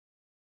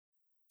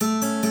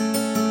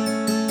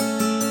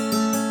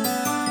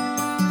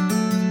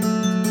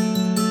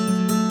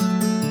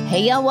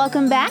Hey, y'all,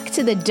 welcome back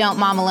to the Don't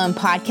Mom Alone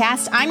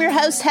podcast. I'm your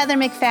host, Heather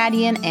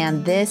McFadden,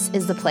 and this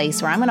is the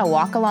place where I'm going to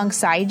walk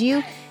alongside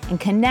you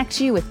and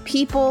connect you with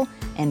people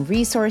and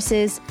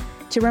resources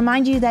to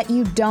remind you that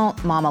you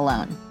don't mom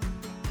alone.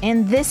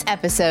 In this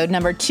episode,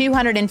 number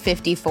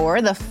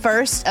 254, the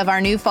first of our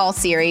new fall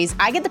series,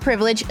 I get the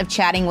privilege of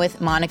chatting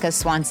with Monica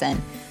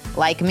Swanson.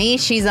 Like me,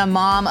 she's a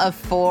mom of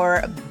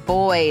 4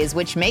 boys,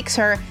 which makes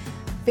her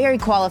very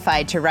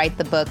qualified to write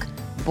the book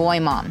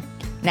Boy Mom.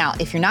 Now,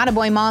 if you're not a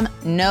boy mom,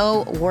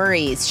 no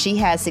worries. She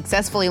has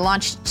successfully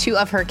launched 2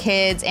 of her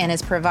kids and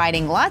is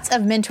providing lots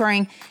of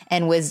mentoring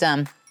and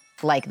wisdom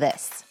like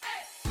this.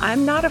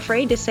 I'm not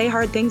afraid to say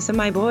hard things to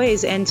my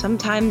boys and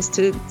sometimes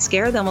to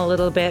scare them a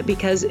little bit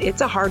because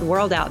it's a hard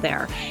world out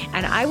there.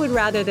 And I would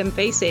rather them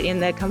face it in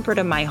the comfort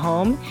of my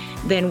home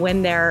than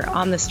when they're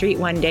on the street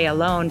one day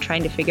alone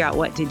trying to figure out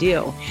what to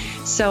do.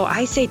 So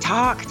I say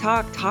talk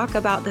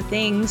about the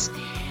things.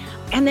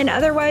 And then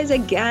otherwise,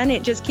 again,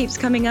 it just keeps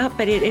coming up.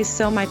 But it is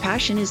so my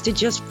passion is to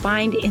just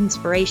find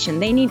inspiration.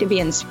 They need to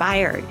be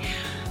inspired.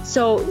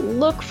 So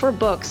look for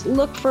books,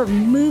 look for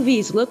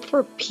movies, look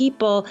for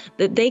people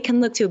that they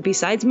can look to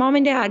besides mom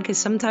and dad, because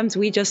sometimes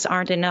we just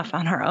aren't enough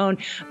on our own.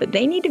 But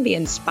they need to be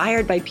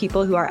inspired by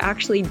people who are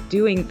actually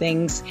doing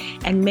things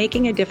and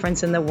making a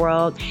difference in the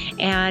world,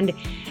 and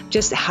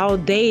just how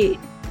they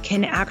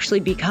can actually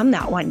become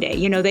that one day.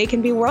 You know, they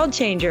can be world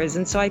changers.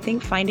 And so I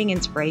think finding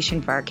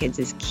inspiration for our kids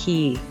is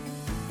key.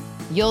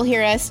 You'll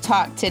hear us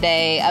talk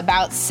today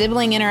about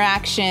sibling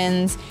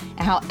interactions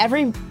and how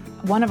every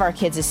one of our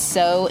kids is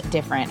so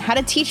different, how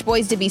to teach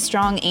boys to be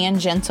strong and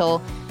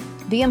gentle,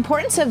 the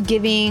importance of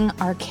giving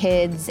our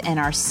kids and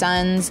our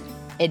sons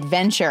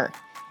adventure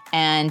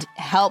and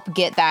help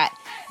get that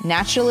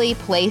naturally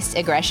placed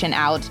aggression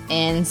out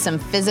in some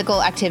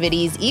physical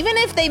activities, even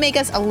if they make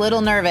us a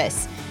little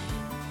nervous.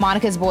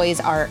 Monica's boys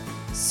are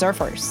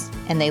surfers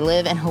and they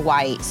live in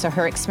Hawaii, so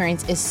her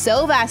experience is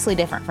so vastly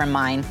different from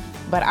mine.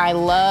 But I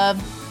love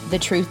the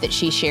truth that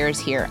she shares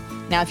here.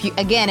 Now,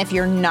 if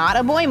you're not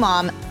a boy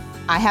mom,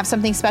 I have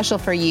something special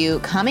for you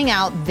coming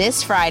out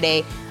this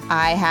Friday.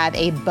 I have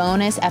a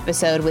bonus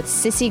episode with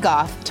Sissy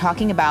Goff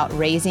talking about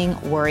raising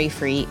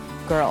worry-free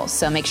girls.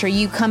 So make sure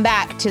you come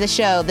back to the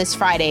show this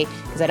Friday,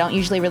 because I don't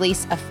usually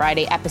release a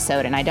Friday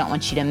episode and I don't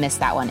want you to miss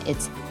that one.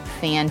 It's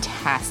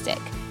fantastic.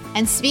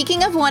 And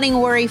speaking of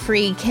wanting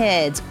worry-free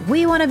kids,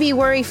 we want to be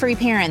worry-free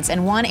parents.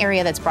 And one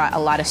area that's brought a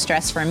lot of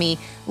stress for me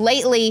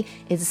lately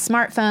is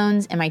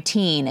smartphones and my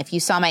teen. If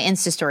you saw my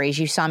Insta stories,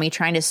 you saw me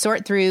trying to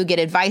sort through, get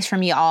advice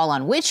from you all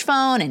on which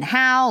phone and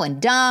how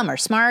and dumb or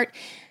smart.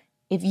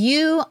 If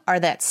you are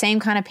that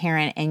same kind of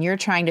parent and you're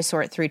trying to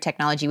sort through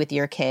technology with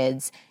your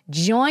kids,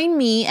 join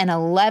me and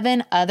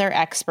 11 other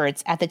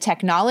experts at the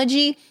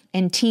Technology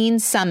and Teen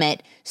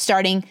Summit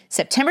starting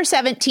September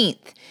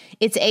 17th.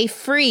 It's a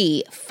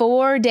free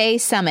 4-day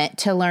summit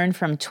to learn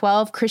from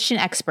 12 Christian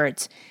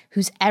experts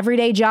whose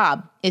everyday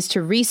job is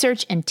to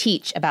research and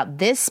teach about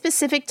this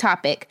specific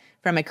topic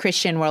from a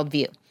Christian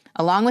worldview.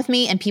 Along with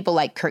me and people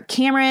like Kirk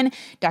Cameron,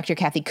 Dr.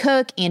 Kathy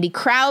Cook, Andy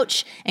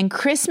Crouch, and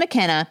Chris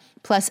McKenna,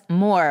 plus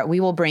more,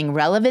 we will bring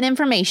relevant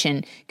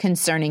information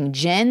concerning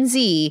Gen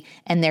Z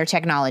and their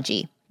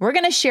technology. We're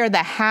going to share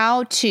the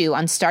how-to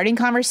on starting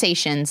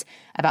conversations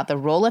about the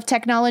role of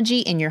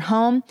technology in your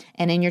home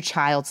and in your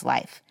child's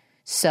life.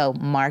 So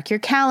mark your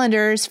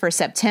calendars for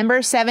September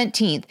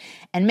 17th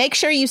and make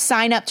sure you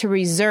sign up to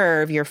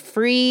reserve your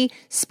free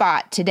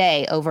spot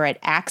today over at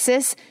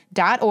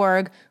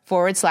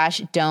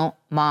axis.org/Don't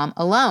Mom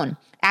Alone.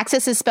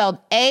 Axis is spelled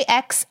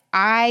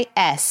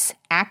AXIS,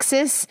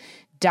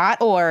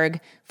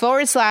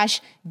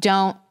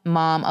 axis.org/Don't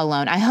Mom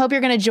Alone. I hope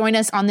you're going to join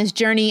us on this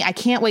journey. I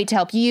can't wait to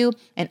help you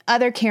and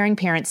other caring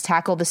parents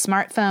tackle the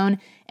smartphone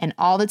and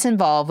all that's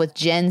involved with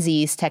Gen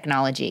Z's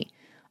technology.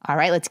 All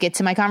right, let's get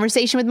to my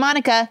conversation with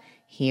Monica.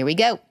 Here we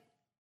go.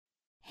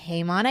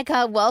 Hey,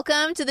 Monica,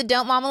 welcome to the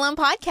Don't Mom Alone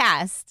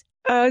podcast.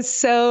 Oh,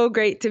 so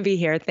great to be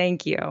here.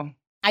 Thank you.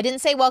 I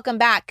didn't say welcome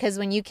back because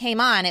when you came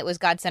on, it was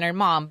God-Centered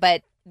Mom,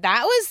 but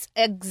that was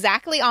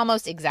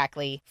almost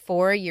exactly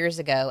 4 years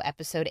ago,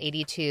 episode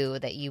 82,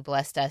 that you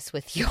blessed us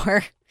with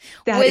your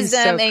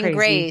wisdom and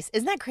grace.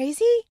 Isn't that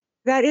crazy?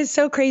 That is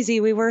so crazy.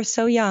 We were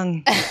so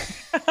young.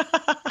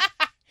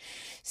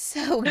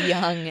 So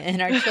young,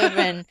 and our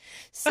children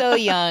so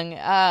young.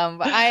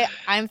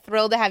 I'm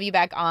thrilled to have you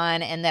back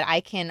on and that I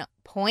can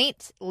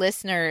point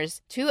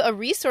listeners to a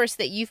resource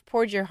that you've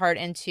poured your heart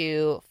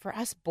into for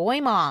us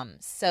boy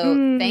moms. So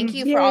thank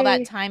you for all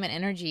that time and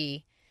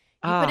energy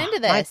you put into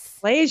this.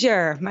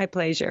 My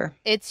pleasure.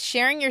 It's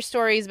sharing your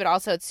stories, but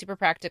also it's super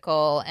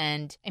practical.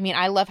 And I mean,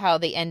 I love how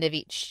at the end of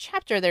each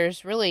chapter,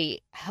 there's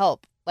really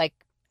help, like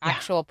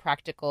actual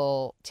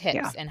practical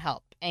tips and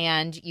help.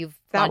 And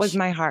that was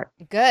my heart.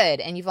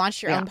 Good. And you've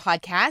launched your own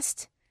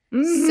podcast.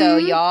 Mm-hmm. So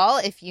y'all,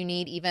 if you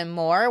need even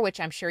more, which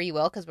I'm sure you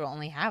will, because we'll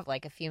only have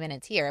like a few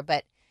minutes here,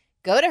 but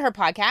go to her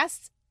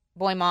podcast,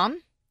 Boy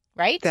Mom,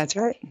 right? That's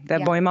right. The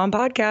Boy Mom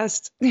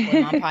podcast.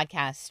 Boy Mom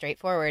podcast,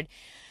 straightforward.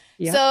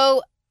 Yep.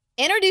 So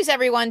introduce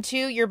everyone to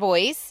your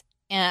boys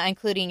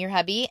including your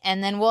hubby,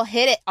 and then we'll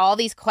hit all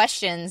these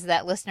questions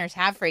that listeners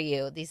have for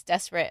you, these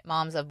desperate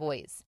moms of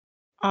boys.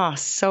 Oh,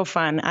 so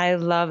fun. I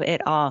love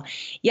it all.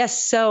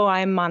 Yes, so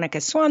I'm Monica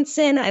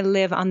Swanson. I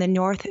live on the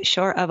north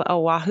shore of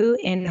Oahu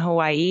in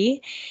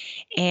Hawaii.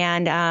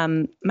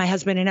 And my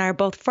husband and I are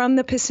both from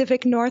the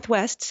Pacific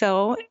Northwest.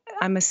 So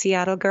I'm a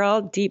Seattle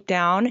girl deep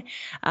down.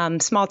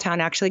 Small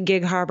town, actually.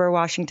 Gig Harbor,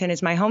 Washington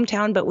is my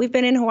hometown. But we've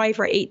been in Hawaii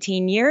for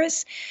 18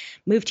 years.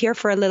 Moved here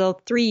for a little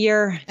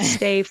 3-year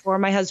stay for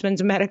my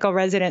husband's medical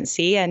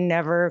residency and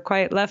never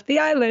quite left the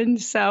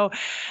island. So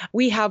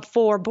we have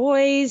 4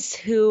 boys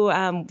who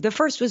the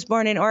first was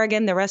born in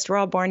Oregon. The rest were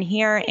all born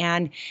here.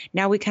 And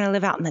now we kind of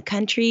live out in the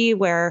country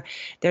where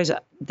there's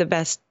the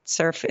best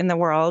surf in the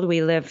world.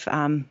 We live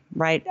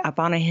right up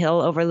on a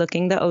hill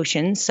overlooking the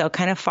ocean. So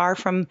kind of far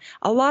from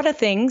a lot of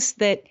things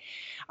that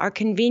are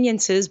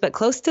conveniences, but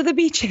close to the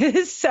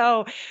beaches.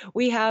 So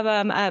we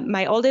have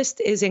my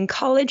oldest is in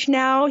college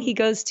now. He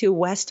goes to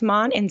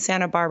Westmont in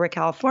Santa Barbara,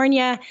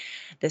 California.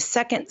 The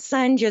second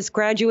son just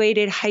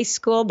graduated high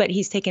school, but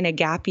he's taking a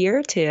gap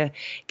year to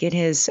get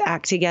his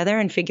act together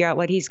and figure out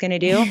what he's going to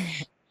do.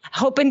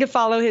 Hoping to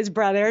follow his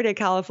brother to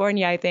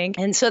California, I think.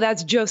 And so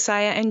that's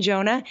Josiah and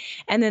Jonah.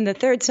 And then the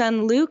third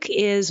son, Luke,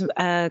 is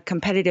a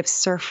competitive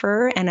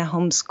surfer and a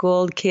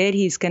homeschooled kid.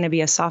 He's going to be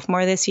a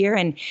sophomore this year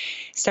and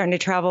starting to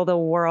travel the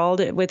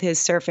world with his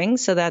surfing.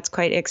 So that's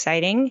quite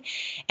exciting.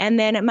 And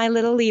then my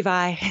little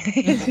Levi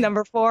is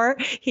number 4.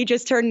 He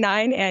just turned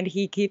 9 and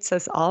he keeps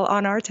us all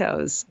on our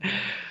toes.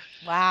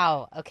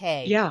 Wow.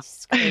 Okay. Yeah.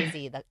 It's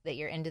crazy that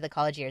you're into the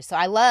college years. So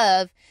I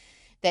love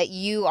that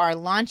you are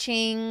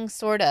launching,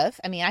 sort of.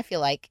 I mean, I feel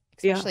like,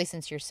 especially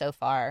since you're so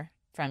far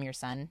from your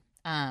son,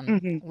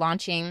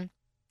 launching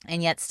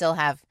and yet still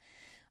have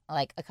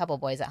like a couple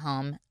boys at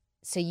home.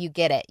 So you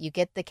get it. You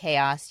get the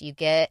chaos. You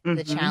get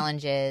the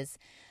challenges.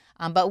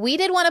 But we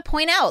did want to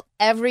point out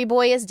every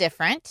boy is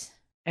different.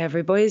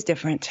 Every boy is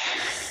different.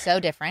 So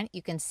different.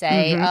 You can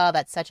say, oh,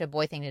 that's such a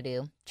boy thing to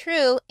do.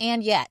 True.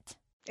 And yet.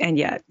 And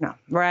yet, no.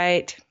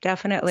 Right.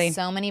 Definitely.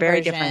 So many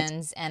very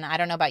versions. Different. And I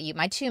don't know about you.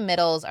 My 2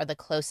 middles are the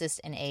closest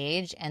in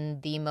age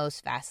and the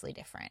most vastly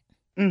different.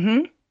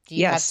 Mm-hmm. Do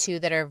you have 2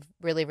 that are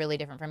really, really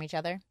different from each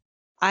other?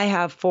 I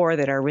have 4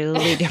 that are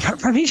really different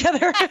from each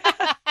other.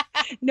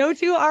 No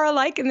 2 are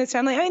alike in this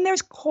family. I mean,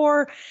 there's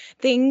core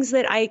things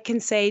that I can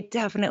say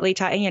definitely,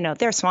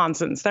 they're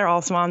Swansons. They're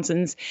all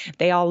Swansons.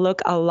 They all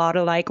look a lot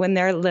alike when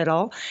they're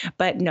little.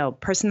 But no,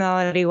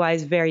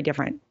 personality-wise, very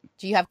different.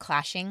 Do you have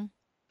clashing?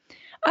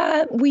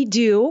 We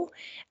do.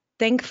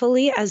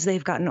 Thankfully, as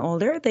they've gotten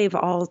older, they've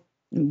all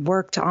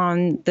worked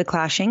on the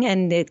clashing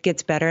and it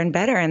gets better and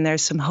better. And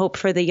there's some hope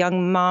for the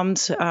young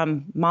moms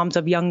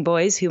of young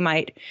boys who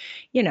might,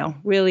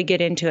 really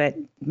get into it.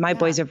 My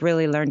boys have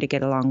really learned to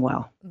get along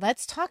well.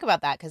 Let's talk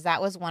about that because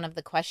that was one of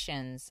the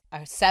questions,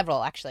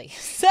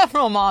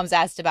 several moms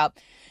asked about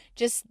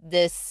just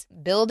this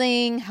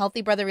building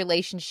healthy brother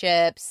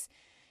relationships,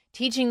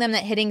 teaching them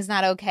that hitting's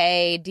not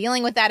okay,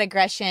 dealing with that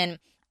aggression.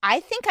 I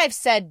think I've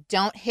said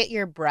don't hit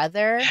your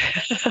brother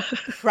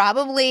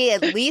probably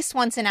at least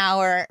once an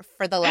hour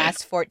for the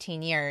last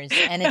 14 years,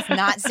 and it's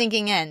not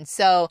sinking in.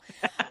 So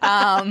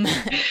I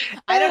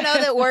don't know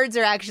that words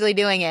are actually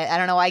doing it. I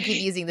don't know why I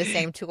keep using the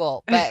same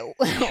tool, but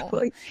what's helped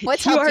you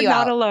out? You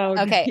are not alone.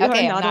 Okay,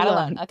 I'm not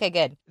alone. Okay,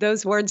 good.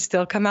 Those words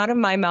still come out of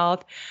my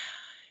mouth.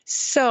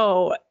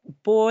 So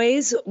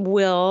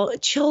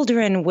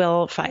children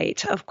will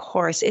fight, of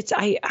course.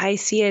 I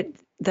see it,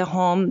 the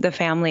home, the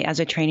family as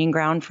a training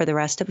ground for the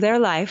rest of their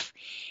life.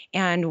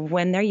 And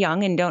when they're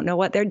young and don't know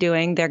what they're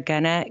doing, they're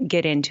going to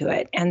get into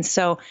it. And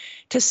so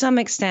to some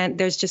extent,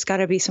 there's just got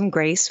to be some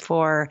grace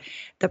for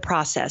the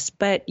process.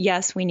 But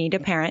yes, we need a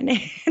parent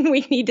and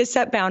we need to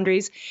set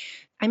boundaries.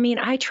 I mean,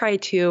 I try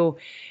to,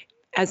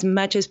 as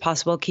much as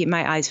possible, keep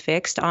my eyes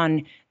fixed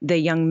on the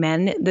young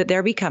men that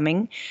they're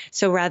becoming.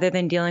 So rather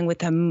than dealing with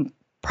the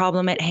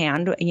problem at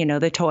hand,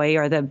 the toy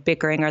or the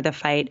bickering or the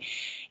fight,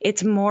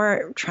 it's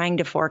more trying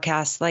to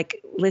forecast,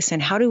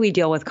 listen, how do we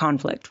deal with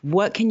conflict?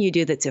 What can you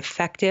do that's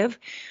effective?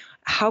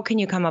 How can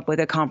you come up with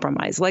a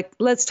compromise?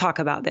 Let's talk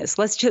about this.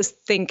 Let's just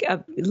think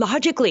of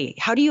logically.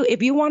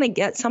 If you want to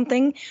get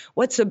something,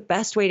 what's the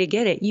best way to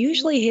get it?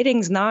 Usually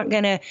hitting's not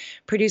going to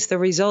produce the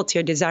results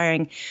you're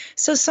desiring.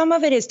 So some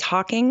of it is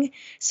talking.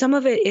 Some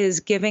of it is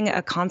giving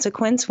a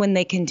consequence when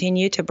they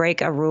continue to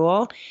break a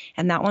rule.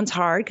 And that one's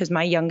hard because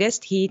my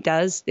youngest, he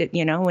does it,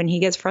 when he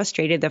gets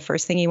frustrated, the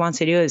first thing he wants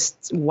to do is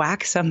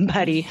whack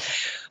somebody.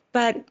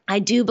 But I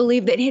do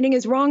believe that hitting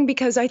is wrong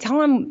because I tell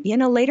them,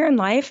 later in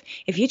life,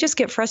 if you just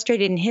get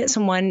frustrated and hit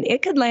someone,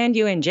 it could land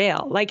you in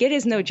jail. It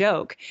is no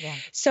joke. Yeah.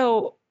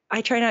 So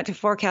I try not to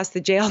forecast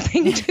the jail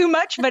thing too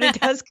much, but it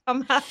does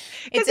come up.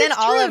 It's in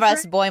all of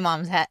us boy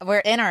moms. We're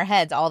in our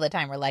heads all the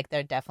time. We're like,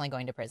 they're definitely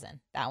going to prison.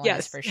 That one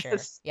is for sure.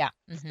 Yeah.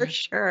 For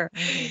sure.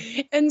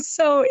 And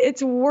so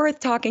it's worth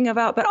talking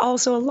about, but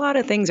also a lot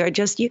of things are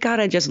just, you got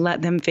to just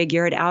let them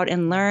figure it out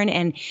and learn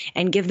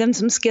and give them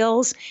some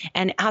skills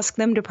and ask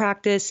them to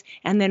practice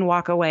and then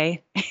walk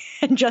away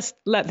and just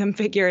let them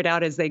figure it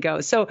out as they go.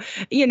 So,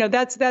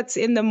 that's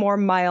in the more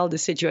mild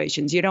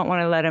situations. You don't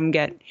want to let them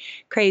get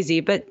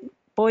crazy, but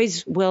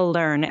boys will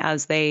learn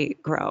as they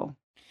grow.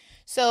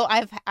 So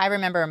I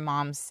remember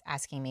moms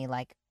asking me,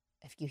 like,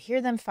 if you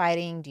hear them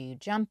fighting, do you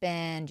jump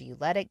in? Do you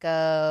let it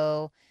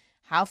go?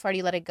 How far do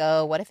you let it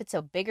go? What if it's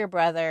a bigger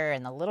brother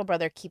and the little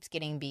brother keeps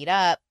getting beat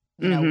up?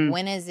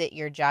 When is it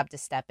your job to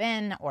step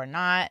in or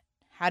not?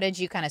 How did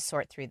you kind of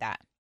sort through that?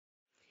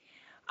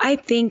 I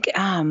think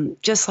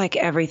just like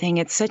everything,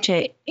 it's such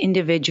an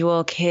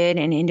individual kid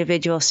and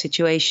individual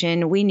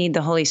situation. We need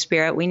the Holy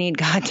Spirit. We need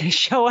God to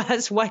show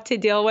us what to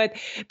deal with,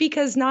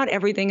 because not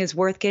everything is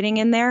worth getting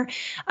in there.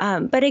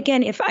 But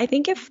again,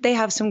 if they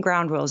have some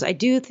ground rules, I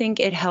do think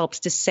it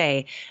helps to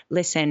say,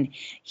 listen,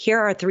 here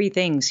are 3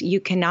 things.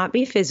 You cannot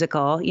be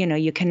physical.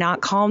 You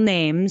cannot call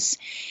names.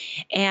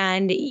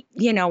 And,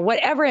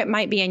 whatever it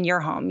might be in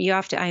your home, you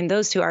have to,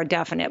 those 2 are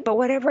definite, but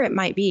whatever it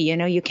might be,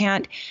 you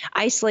can't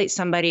isolate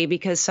somebody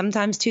because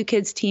sometimes 2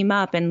 kids team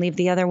up and leave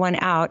the other one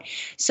out.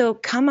 So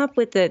come up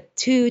with the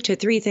 2 to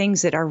 3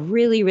 things that are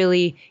really,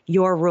 really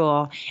your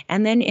rule,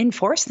 and then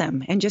enforce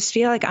them and just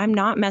feel like, I'm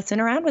not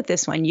messing around with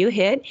this one.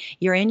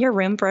 You're in your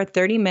room for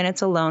 30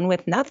 minutes alone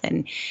with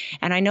nothing.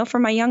 And I know for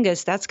my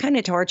youngest, that's kind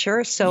of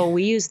torture. So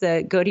we use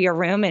the go to your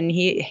room, and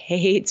he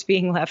hates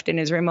being left in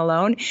his room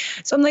alone.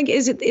 So I'm like,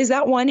 is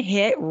that one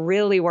hit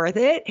really worth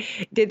it?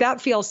 Did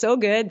that feel so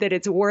good that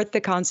it's worth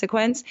the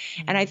consequence?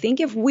 And I think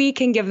if we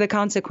can give the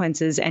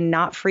consequences and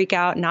not freak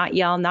out, not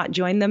yell, not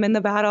join them in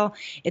the battle,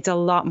 it's a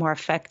lot more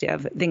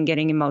effective than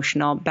getting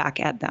emotional back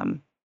at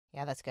them.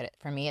 Yeah, that's good.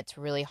 For me, it's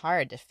really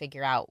hard to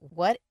figure out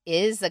what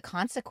is the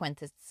consequence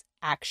that's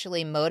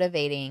actually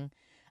motivating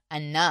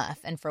enough.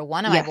 And for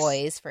one of my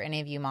boys, for any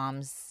of you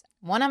moms,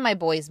 one of my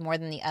boys more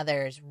than the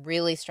others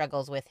really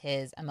struggles with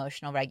his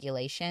emotional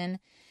regulation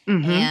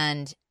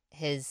and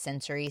his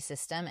sensory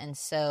system. And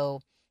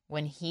so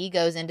when he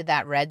goes into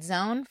that red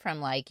zone from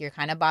like, you're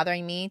kind of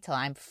bothering me till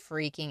I'm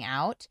freaking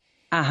out,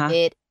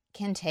 it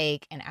can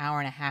take an hour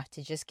and a half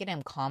to just get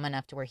him calm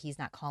enough to where he's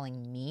not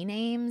calling me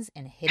names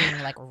and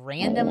hitting like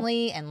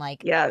randomly. And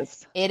like,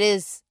 it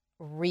is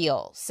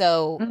real.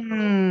 So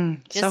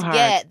just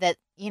get that,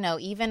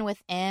 even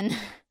within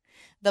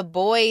the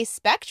boy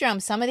spectrum,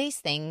 some of these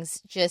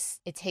things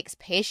it takes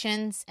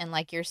patience. And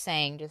like you're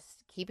saying,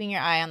 just keeping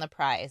your eye on the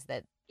prize,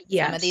 that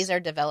some of these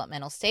are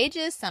developmental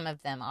stages. Some of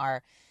them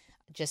are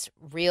just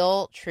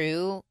real,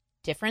 true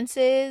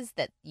differences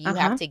that you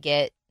have to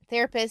get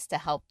therapists to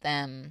help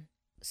them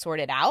sort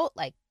it out.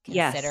 Like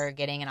consider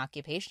getting an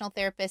occupational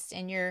therapist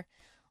in your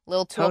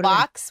little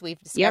toolbox we've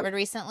discovered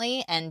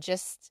recently. And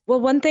just...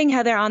 Well, one thing,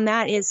 Heather, on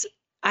that is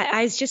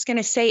I was just going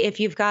to say, if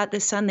you've got the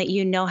son that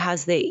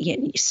has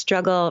the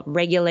struggle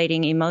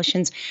regulating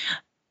emotions,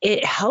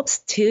 it helps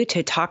too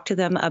to talk to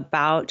them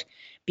about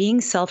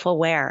being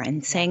self-aware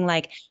and saying,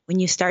 like, when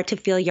you start to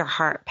feel your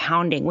heart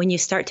pounding, when you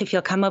start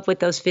to come up with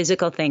those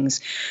physical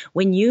things,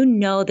 when you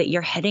know that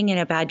you're heading in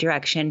a bad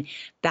direction,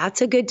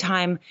 that's a good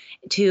time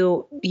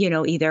to,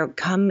 either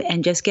come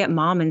and just get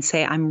mom and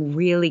say, I'm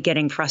really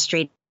getting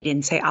frustrated,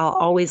 and say, I'll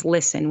always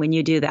listen when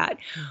you do that.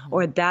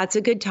 Or that's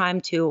a good time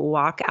to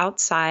walk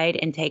outside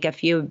and take a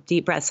few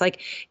deep breaths,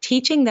 like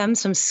teaching them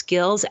some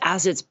skills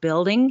as it's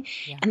building.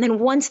 And then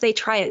once they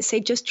try it, say,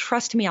 just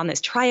trust me on this.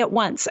 Try it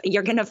once.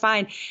 You're going to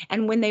find.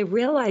 And when they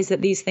realize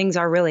that these things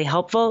are really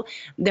helpful,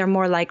 they're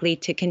more likely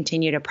to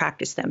continue to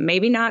practice them.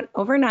 Maybe not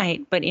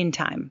overnight, but in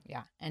time.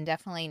 Yeah. And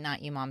definitely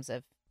not you moms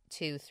of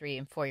 2, 3,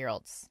 and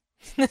 4-year-olds.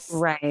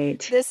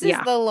 Right. This is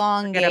the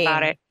long game. Forget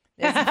about it.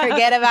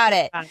 Forget about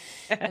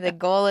it. The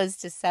goal is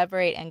to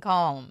separate and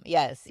calm.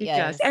 Yes.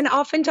 And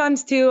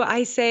oftentimes too,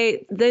 I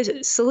say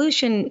the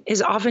solution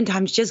is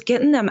oftentimes just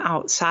getting them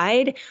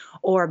outside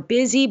or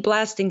busy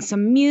blasting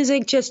some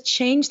music, just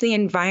change the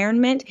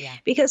environment,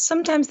 because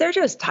sometimes they're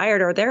just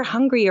tired or they're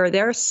hungry or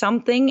there's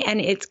something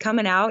and it's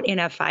coming out in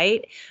a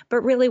fight.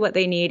 But really what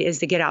they need is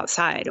to get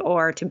outside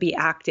or to be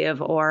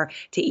active or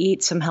to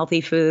eat some healthy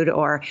food.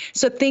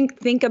 So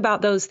think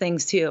about those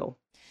things too.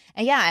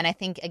 And I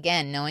think,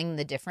 again, knowing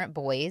the different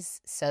boys.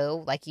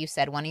 So like you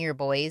said, one of your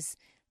boys,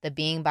 the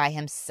being by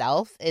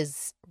himself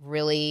is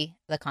really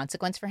the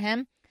consequence for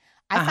him.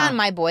 I found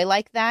my boy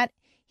like that.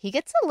 He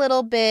gets a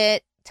little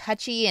bit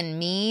touchy and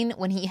mean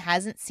when he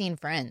hasn't seen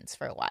friends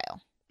for a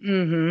while.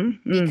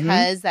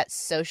 Because that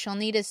social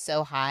need is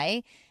so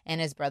high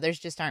and his brothers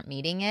just aren't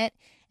meeting it.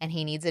 And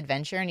he needs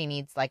adventure and he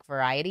needs like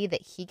variety,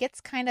 that he gets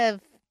kind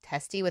of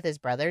testy with his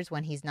brothers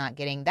when he's not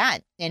getting that.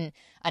 And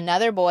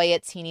another boy,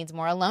 he needs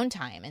more alone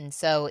time. And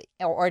so,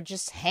 or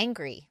just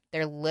hangry.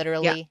 They're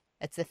literally,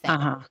 it's the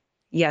thing.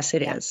 Yes,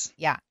 it is.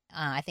 Yeah.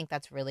 I think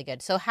that's really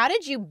good. So how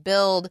did you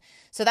build,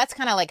 so that's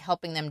kind of like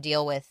helping them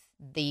deal with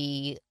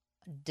the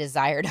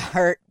desire to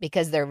hurt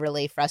because they're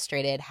really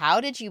frustrated.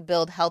 How did you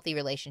build healthy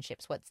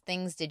relationships? What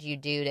things did you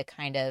do to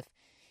kind of,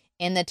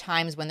 in the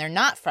times when they're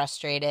not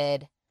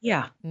frustrated,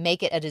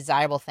 make it a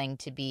desirable thing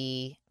to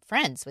be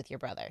friends with your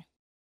brother?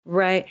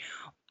 Right.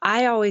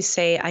 I always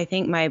say I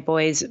think my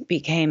boys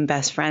became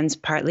best friends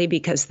partly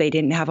because they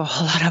didn't have a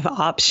whole lot of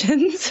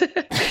options.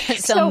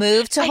 So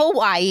move to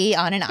Hawaii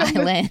on an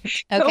island.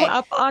 Okay,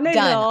 up on a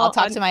done. hill I'll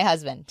talk to my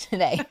husband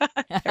today.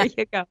 There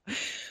you go.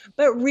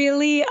 But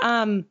really,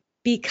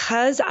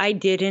 because I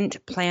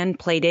didn't plan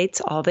play dates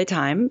all the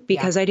time,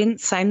 because I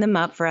didn't sign them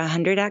up for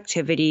 100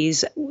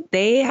 activities,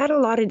 they had a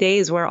lot of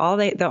days where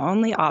the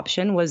only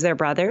option was their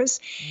brothers.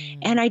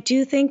 And I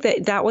do think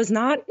that was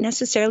not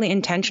necessarily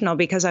intentional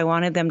because I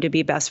wanted them to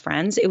be best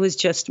friends. It was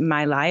just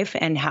my life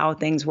and how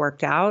things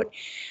worked out.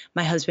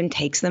 My husband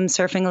takes them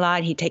surfing a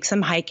lot. He takes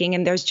them hiking.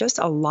 And there's just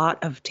a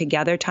lot of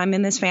together time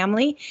in this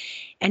family.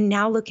 And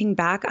now looking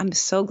back, I'm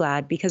so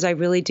glad because I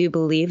really do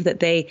believe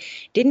that they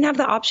didn't have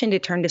the option to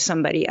turn to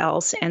somebody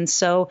else. And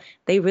so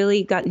they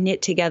really got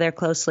knit together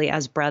closely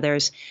as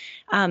brothers.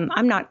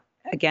 I'm not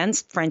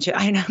against friendship.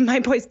 I know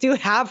my boys do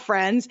have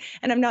friends,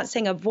 and I'm not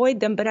saying avoid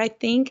them, but I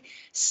think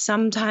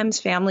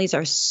sometimes families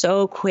are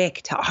so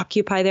quick to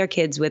occupy their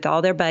kids with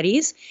all their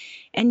buddies.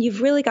 And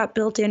you've really got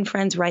built-in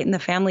friends right in the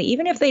family.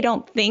 Even if they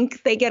don't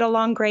think they get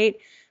along great,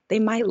 they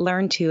might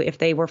learn to if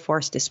they were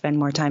forced to spend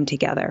more time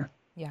together.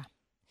 Yeah.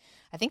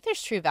 I think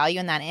there's true value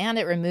in that, and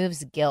it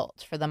removes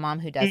guilt for the mom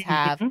who does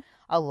have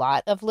a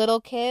lot of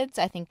little kids.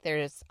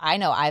 I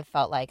know I've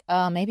felt like,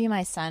 oh, maybe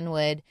my son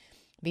would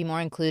be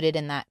more included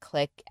in that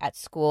clique at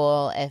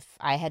school if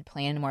I had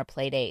planned more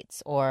play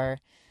dates, or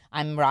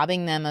I'm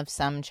robbing them of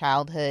some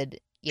childhood,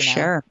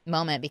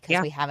 moment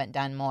because we haven't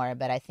done more.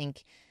 But I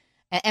think,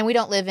 and we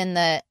don't live in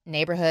the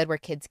neighborhood where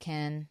kids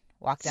can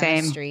walk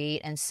down the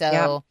street. And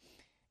so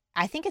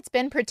I think it's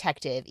been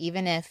protective,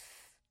 even if,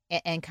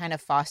 and kind of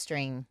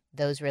fostering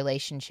those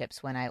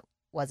relationships when I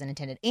wasn't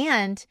intended.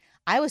 And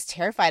I was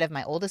terrified of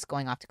my oldest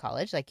going off to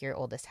college, like your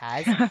oldest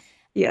has.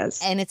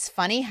 Yes. And it's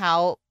funny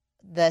how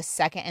the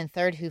second and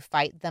third who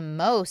fight the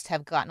most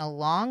have gotten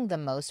along the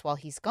most while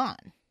he's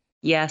gone.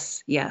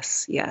 Yes,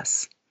 yes,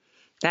 yes.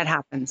 That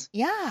happens.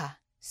 Yeah.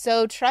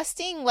 So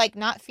trusting, like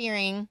not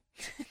fearing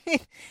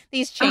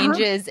these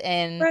changes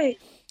and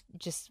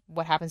just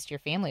what happens to your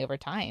family over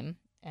time,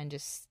 and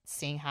just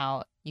seeing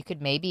how you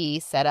could maybe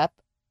set up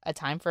a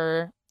time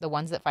for the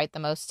ones that fight the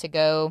most to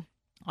go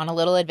on a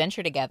little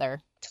adventure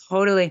together.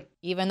 Totally.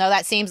 Even though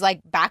that seems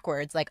like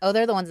backwards, like, oh,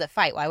 they're the ones that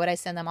fight. Why would I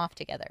send them off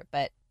together?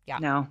 But yeah.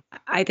 No,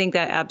 I think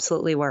that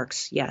absolutely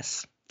works.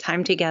 Yes.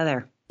 Time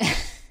together.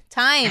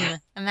 Time.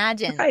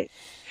 Imagine. Right.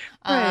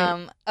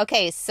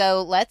 Okay.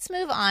 So let's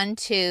move on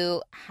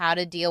to how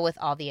to deal with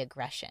all the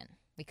aggression.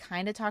 We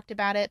kind of talked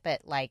about it,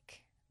 but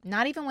like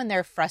not even when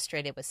they're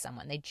frustrated with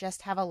someone, they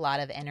just have a lot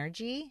of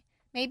energy,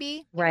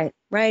 maybe. Right.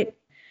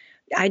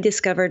 I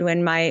discovered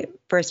when my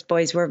first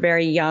boys were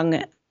very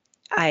young,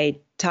 I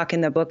talk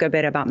in the book a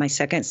bit about my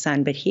second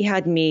son, but he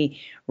had me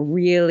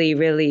really,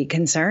 really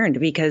concerned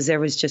because there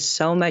was just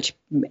so much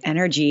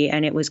energy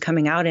and it was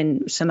coming out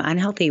in some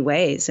unhealthy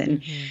ways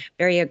and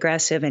very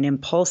aggressive and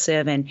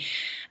impulsive. And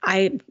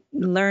I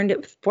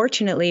learned,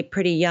 fortunately,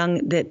 pretty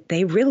young that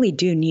they really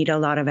do need a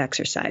lot of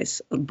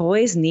exercise.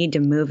 Boys need to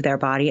move their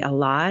body a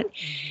lot.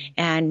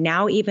 And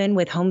now even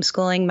with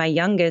homeschooling, my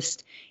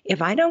youngest,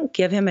 if I don't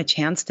give him a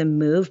chance to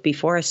move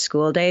before a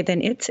school day,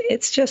 then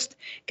it's just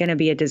going to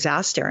be a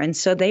disaster. And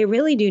so they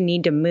really do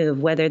need to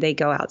move, whether they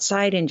go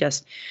outside and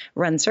just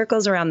run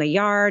circles around the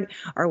yard,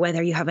 or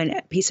whether you have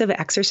a piece of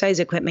exercise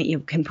equipment you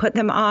can put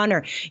them on,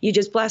 or you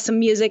just blast some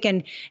music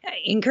and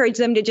encourage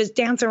them to just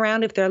dance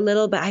around if they're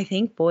little. But I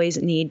think boys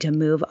need to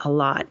move a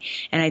lot.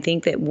 And I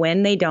think that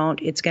when they don't,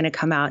 it's going to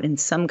come out in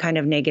some kind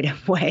of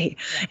negative way.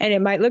 And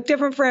it might look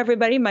different for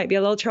everybody, might be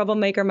a little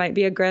troublemaker, might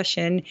be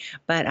aggression.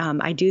 But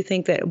I do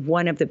think that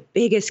one of the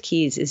biggest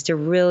keys is to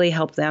really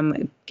help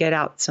them get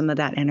out some of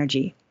that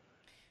energy.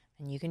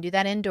 And you can do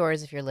that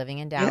indoors if you're living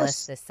in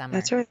Dallas this summer.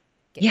 That's right.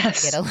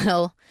 Get a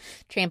little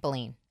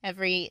trampoline.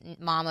 Every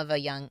mom of a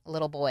young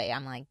little boy,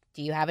 I'm like,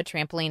 do you have a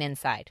trampoline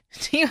inside?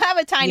 Do you have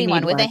a tiny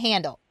one with a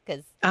handle?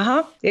 Because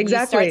exactly. You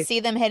start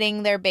see them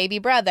hitting their baby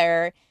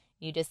brother,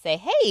 you just say,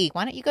 hey,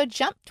 why don't you go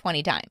jump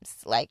 20 times?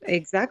 Like,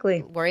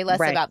 exactly. Worry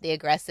less about the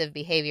aggressive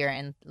behavior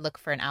and look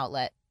for an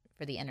outlet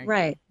for the energy.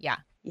 Right. Yeah.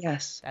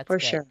 Yes, that's for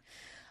good. Sure.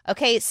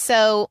 Okay,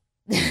 so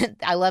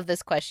I love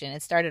this question.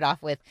 It started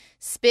off with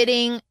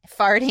spitting,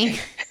 farting.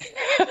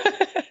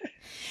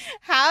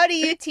 How do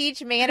you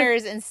teach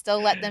manners and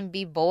still let them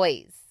be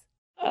boys?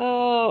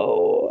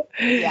 Oh,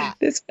 yeah.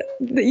 This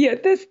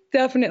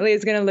definitely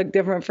is going to look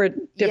different for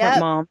different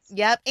moms.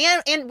 Yep.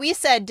 And we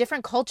said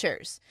different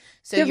cultures.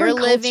 So you're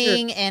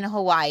living in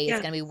Hawaii.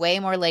 It's going to be way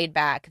more laid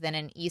back than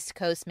an East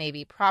Coast,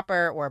 maybe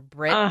proper, or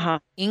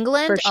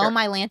England. For sure. Oh,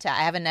 my Lanta.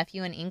 I have a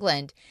nephew in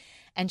England,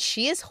 and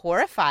she is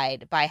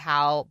horrified by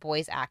how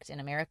boys act in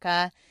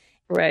America.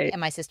 Right.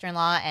 And my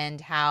sister-in-law,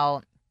 and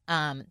how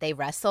they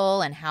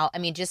wrestle, and how,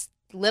 just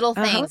little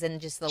things and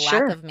just the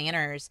lack of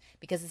manners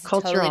because it's a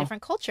totally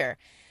different culture.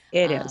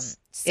 It is.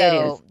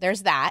 So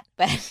there's that,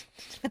 but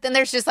then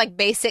there's just like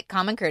basic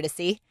common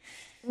courtesy.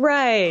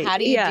 Right. How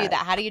do you do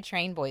that? How do you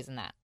train boys in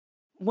that?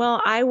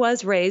 Well, I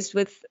was raised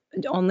with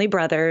only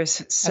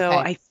brothers, so Okay.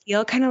 I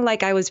feel kind of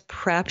like I was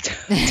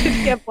prepped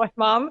to be a boy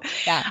mom.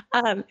 Yeah.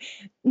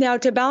 Now,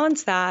 to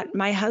balance that,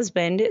 my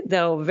husband,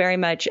 though very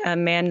much a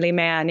manly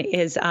man,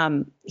 is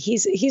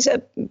he's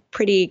a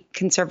pretty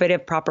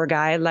conservative, proper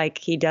guy. Like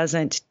he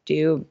doesn't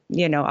do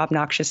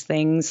obnoxious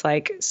things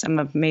like some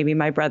of maybe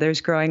my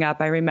brothers growing up.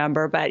 I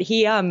remember, but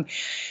he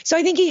so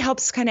I think he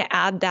helps kind of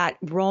add that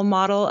role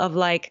model of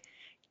like,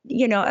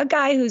 a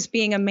guy who's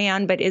being a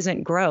man but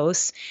isn't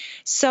gross.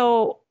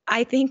 So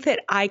I think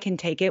that I can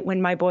take it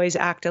when my boys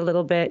act a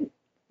little bit,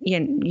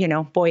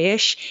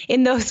 boyish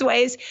in those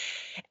ways.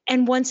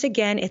 And once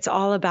again, it's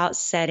all about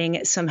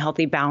setting some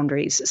healthy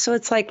boundaries. So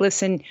it's like,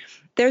 listen,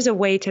 there's a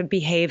way to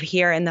behave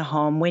here in the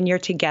home when you're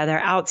together,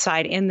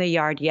 outside, in the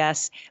yard,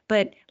 yes.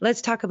 But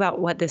let's talk about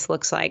what this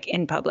looks like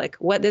in public,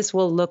 what this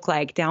will look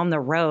like down the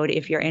road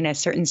if you're in a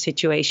certain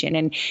situation.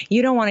 And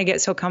you don't want to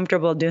get so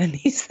comfortable doing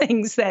these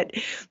things that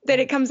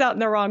it comes out in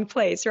the wrong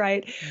place,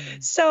 right?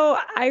 So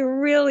I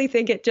really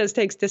think it just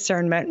takes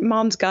discernment.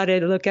 Mom's got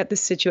to look at the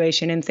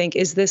situation and think,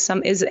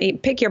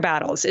 pick your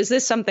battles. Is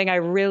this something I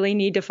really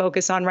need to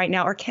focus on right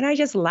now? Or can I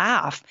just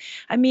laugh?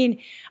 I mean,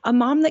 a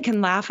mom that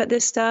can laugh at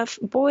this stuff,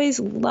 boys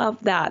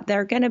love that.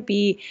 They're going to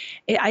be,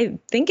 I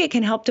think it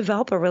can help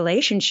develop a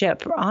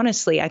relationship.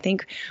 Honestly, I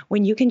think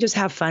when you can just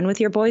have fun with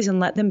your boys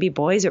and let them be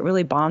boys, it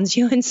really bonds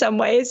you in some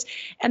ways.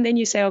 And then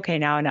you say, okay,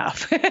 now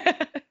enough.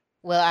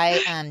 Well,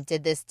 I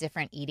did this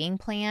different eating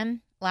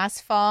plan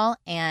last fall,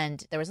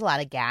 and there was a lot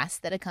of gas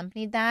that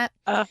accompanied that.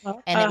 And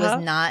it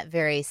was not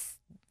very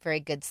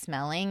good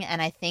smelling.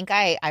 And I think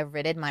I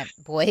ridded my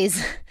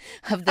boys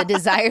of the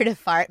desire to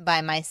fart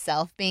by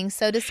myself being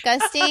so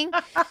disgusting.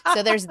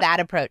 So there's that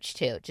approach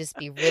too. Just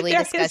be really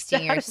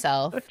disgusting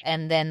yourself.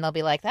 And then they'll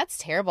be like, that's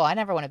terrible. I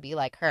never want to be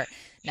like her.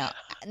 No,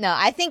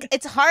 I think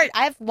it's hard.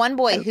 I have one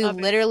boy who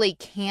literally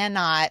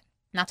cannot,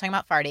 not talking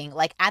about farting,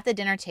 like at the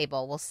dinner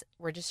table,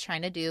 we're just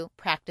trying to do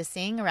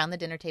practicing around the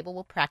dinner table.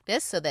 We'll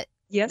practice so that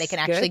they can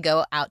actually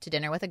go out to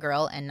dinner with a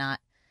girl and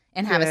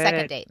have a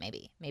second date,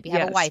 maybe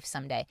have a wife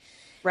someday.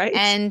 Right.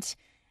 And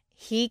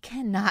he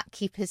cannot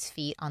keep his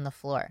feet on the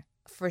floor.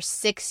 For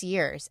 6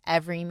 years,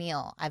 every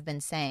meal I've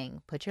been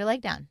saying, put your leg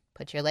down,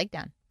 put your leg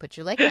down, put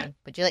your leg down,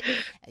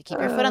 keep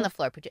your foot on the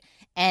floor.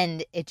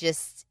 And it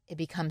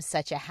becomes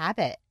such a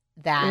habit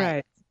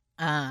that,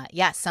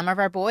 some of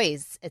our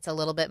boys, it's a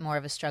little bit more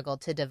of a struggle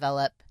to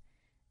develop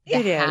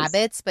the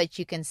habits, but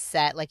you can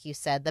set, like you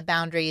said, the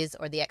boundaries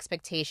or the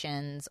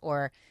expectations.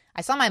 Or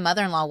I saw my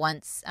mother-in-law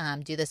once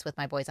do this with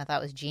my boys. I thought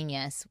it was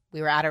genius.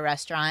 We were at a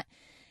restaurant,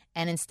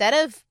 and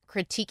instead of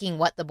critiquing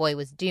what the boy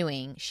was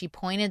doing, she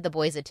pointed the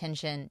boy's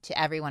attention to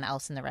everyone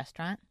else in the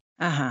restaurant.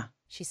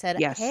 She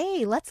said,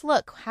 hey, let's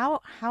look.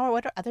 What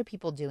are other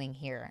people doing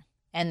here?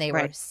 And they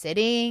were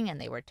sitting and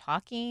they were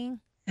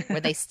talking. Were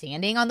they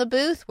standing on the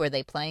booth? Were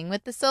they playing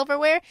with the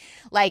silverware?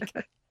 Like,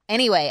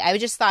 anyway, I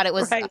just thought it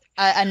was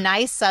a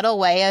nice, subtle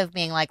way of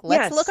being like,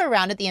 let's look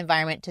around at the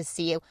environment to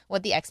see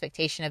what the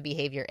expectation of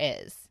behavior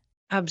is.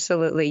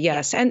 Absolutely.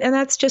 Yes. And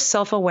that's just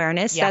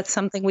self-awareness. Yeah. That's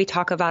something we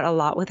talk about a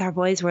lot with our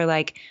boys. We're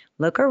like,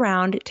 look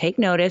around, take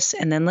notice,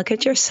 and then look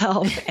at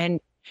yourself and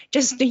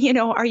just,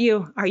 are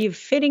you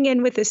fitting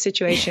in with this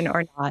situation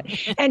or not?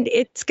 And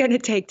it's going to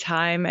take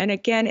time. And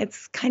again,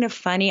 it's kind of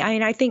funny. I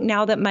mean, I think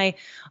now that my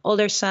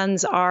older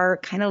sons are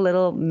kind of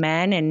little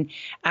men and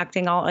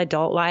acting all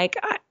adult-like,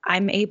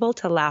 I'm able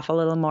to laugh a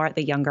little more at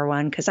the younger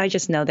one because I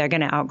just know they're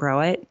going to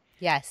outgrow it.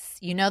 Yes.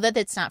 You know that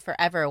it's not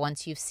forever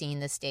once you've seen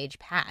the stage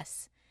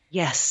pass.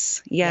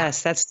 Yes.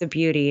 That's the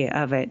beauty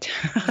of it.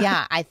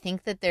 Yeah. I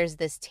think that there's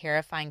this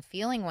terrifying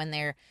feeling when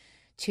they're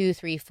 2,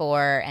 3,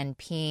 4 and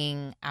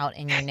peeing out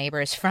in your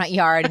neighbor's front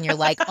yard. And you're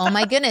like, oh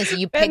my goodness,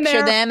 you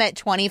picture them at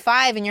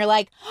 25 and you're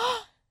like,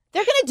 oh,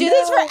 they're going to do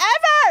this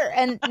forever.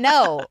 And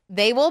no,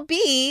 they will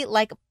be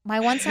like my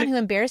one son who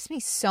embarrassed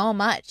me so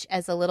much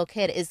as a little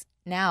kid is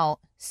now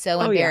so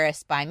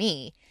embarrassed by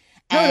me.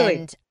 Totally.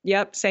 And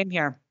yep. Same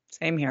here.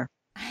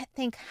 I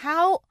think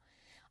how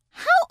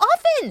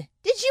often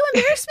did you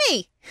embarrass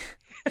me?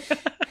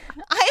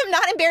 I am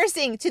not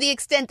embarrassing to the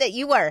extent that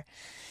you were.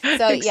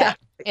 So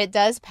exactly. It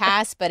does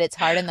pass, but it's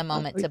hard in the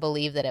moment to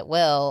believe that it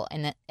will.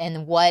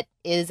 And what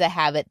is a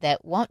habit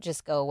that won't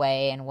just go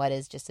away and what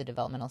is just a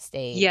developmental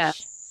stage.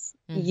 Yes.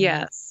 Mm-hmm.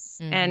 Yes.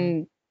 Mm-hmm.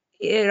 And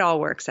it all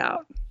works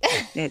out.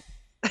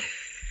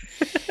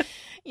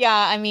 Yeah.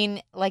 I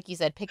mean, like you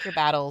said, pick your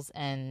battles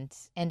and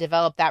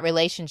develop that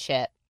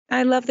relationship.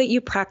 I love that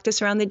you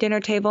practice around the dinner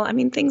table. I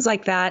mean, things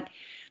like that.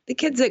 The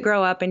kids that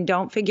grow up and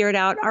don't figure it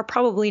out are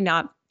probably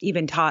not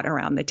even taught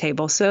around the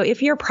table. So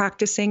if you're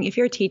practicing, if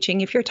you're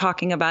teaching, if you're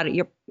talking about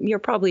it, you're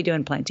probably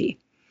doing plenty.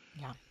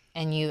 Yeah.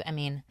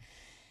 And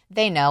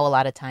they know a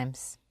lot of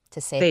times to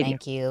say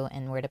thank you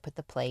and where to put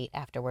the plate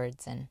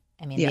afterwards. And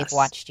they've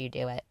watched you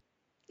do it.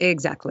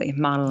 Exactly.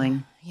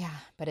 Modeling. Yeah,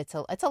 but it's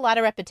a lot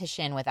of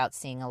repetition without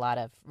seeing a lot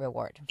of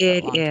reward for a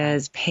It long time.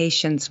 is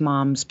patience,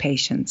 moms,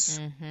 patience.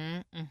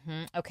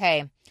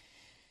 Okay.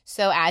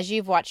 So as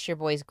you've watched your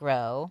boys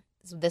grow,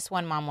 this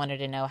one mom wanted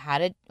to know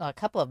well, a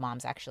couple of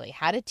moms actually,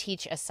 how to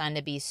teach a son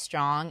to be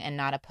strong and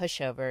not a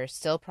pushover,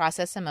 still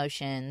process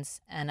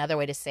emotions. Another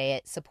way to say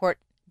it, support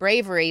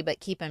bravery, but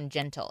keep him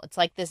gentle. It's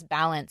like this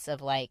balance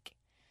of like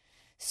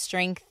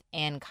strength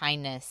and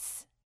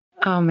kindness.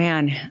 Oh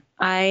man,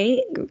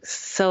 I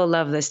so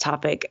love this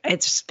topic.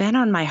 It's been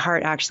on my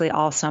heart actually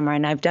all summer,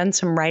 and I've done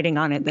some writing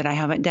on it that I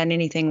haven't done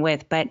anything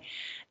with. But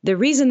the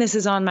reason this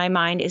is on my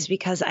mind is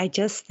because I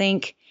just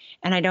think,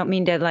 and I don't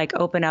mean to like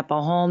open up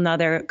a whole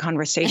nother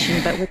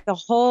conversation, but with the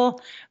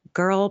whole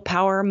girl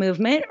power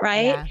movement,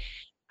 right? Yeah.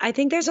 I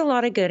think there's a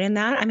lot of good in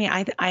that. I mean,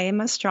 I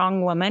am a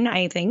strong woman.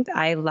 I think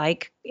I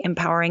like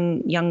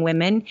empowering young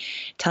women,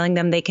 telling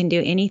them they can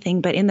do anything.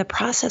 But in the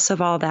process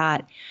of all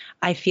that,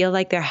 I feel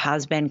like there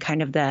has been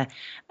kind of the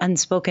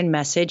unspoken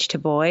message to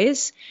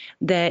boys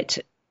that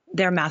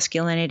their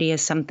masculinity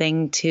is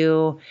something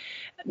to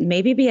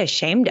maybe be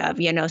ashamed of,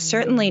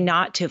 certainly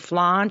not to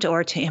flaunt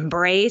or to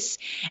embrace.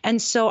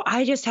 And so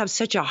I just have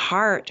such a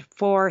heart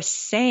for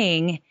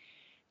saying,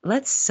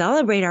 let's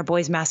celebrate our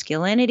boys'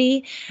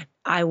 masculinity.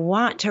 I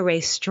want to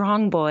raise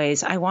strong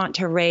boys. I want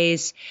to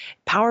raise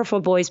powerful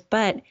boys,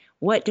 but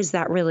what does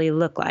that really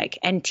look like?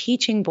 And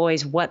teaching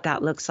boys what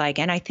that looks like.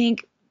 And I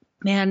think,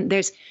 man,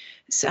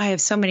 I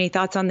have so many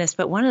thoughts on this,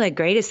 but one of the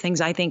greatest things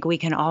I think we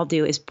can all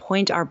do is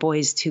point our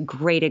boys to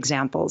great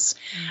examples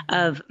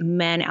of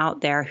men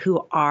out there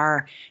who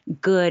are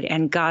good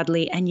and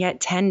godly and yet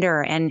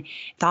tender and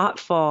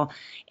thoughtful,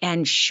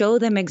 and show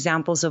them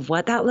examples of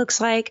what that looks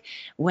like,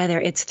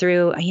 whether it's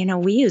through,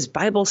 we use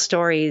Bible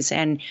stories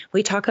and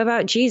we talk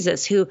about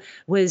Jesus who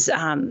was,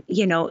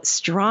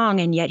 strong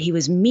and yet he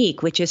was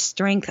meek, which is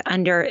strength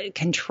under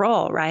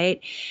control,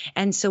 right?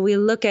 And so we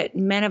look at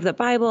men of the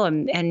Bible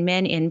and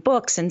men in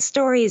books and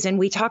stories, and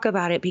we talk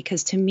about it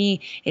because to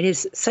me, it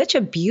is such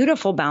a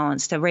beautiful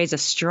balance to raise a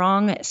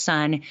strong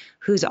son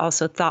who's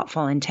also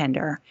thoughtful and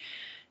tender.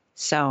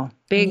 So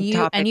big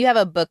topic. And you have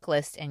a book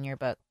list in your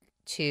book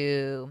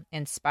to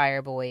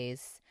inspire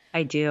boys.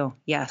 I do.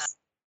 Yes.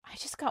 I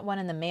just got one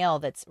in the mail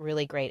that's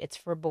really great. It's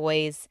for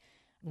boys.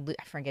 I'm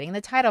forgetting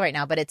the title right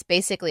now, but it's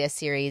basically a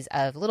series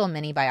of little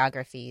mini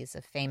biographies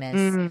of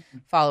famous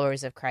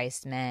followers of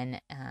Christ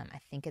men. I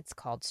think it's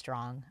called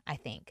Strong, I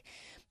think.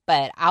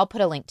 But I'll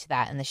put a link to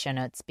that in the show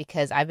notes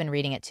because I've been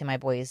reading it to my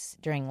boys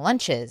during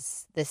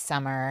lunches this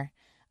summer,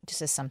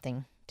 just as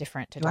something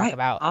different to talk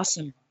about.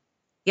 Awesome.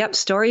 Yep.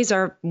 Stories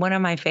are one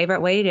of my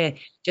favorite way to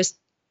just,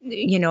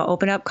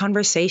 open up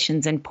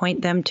conversations and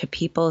point them to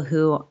people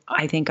who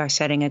I think are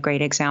setting a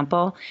great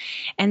example.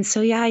 And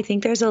so, yeah, I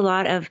think there's a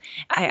lot of,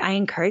 I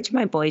encourage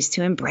my boys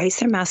to embrace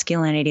their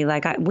masculinity.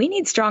 Like we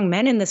need strong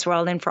men in this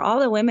world. And for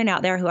all the women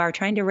out there who are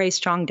trying to raise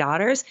strong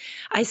daughters,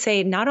 I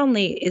say, not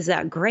only is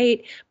that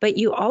great, but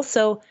you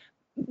also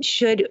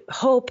should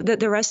hope that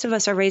the rest of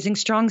us are raising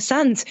strong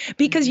sons,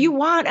 because you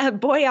want a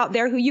boy out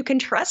there who you can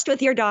trust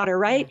with your daughter,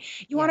 right?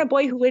 You want a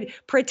boy who would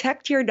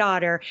protect your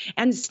daughter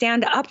and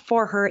stand up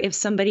for her if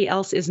somebody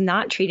else is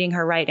not treating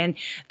her right. And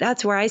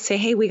that's where I say,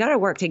 hey, we got to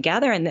work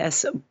together in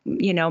this,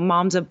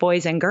 moms of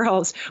boys and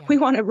girls. Yeah. We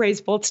want to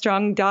raise both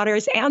strong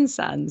daughters and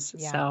sons.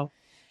 Yeah. So,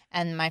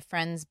 and my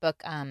friend's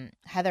book,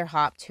 Heather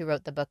Haupt, who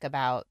wrote the book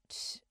about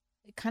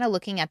kind of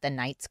looking at the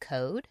Knight's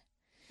Code.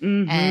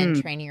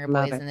 And training your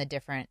boys in the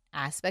different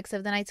aspects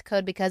of the Knight's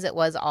Code, because it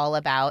was all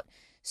about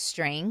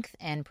strength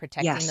and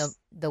protecting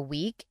the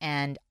weak,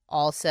 and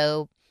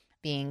also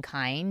being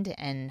kind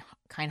and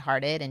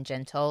kind-hearted and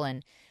gentle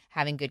and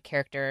having good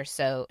character.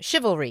 So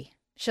chivalry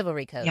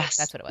code. Yes,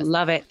 that's what it was.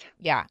 Love it.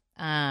 Yeah.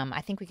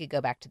 I think we could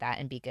go back to that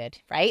and be good,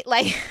 right?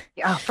 Like,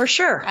 yeah, for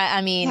sure.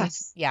 I mean,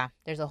 yeah,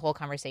 there's a whole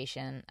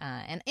conversation.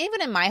 And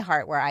even in my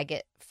heart where I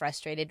get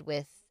frustrated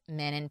with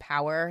men in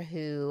power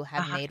who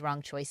have made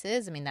wrong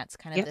choices. I mean, that's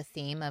kind of the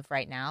theme of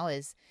right now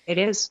is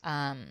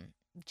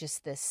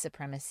just this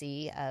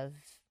supremacy of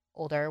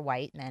older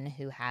white men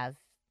who have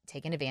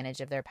taken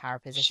advantage of their power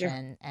position.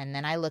 Sure. And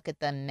then I look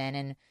at the men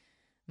in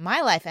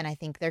my life and I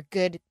think they're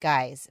good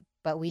guys,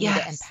 but we need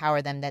to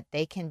empower them that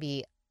they can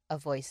be a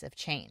voice of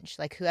change.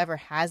 Like whoever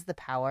has the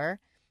power,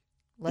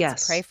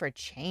 let's pray for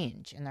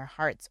change in their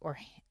hearts,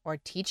 or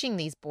teaching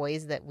these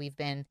boys that we've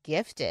been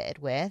gifted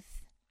with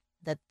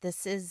that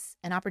this is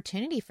an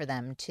opportunity for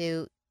them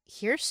to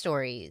hear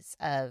stories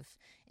of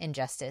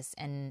injustice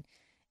and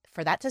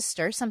for that to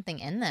stir something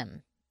in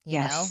them, you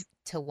know,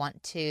 to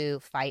want to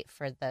fight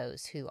for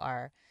those who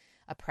are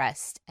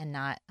oppressed and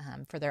not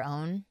for their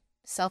own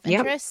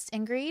self-interest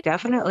and greed.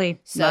 Definitely.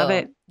 So, love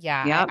it.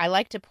 Yeah. I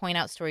like to point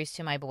out stories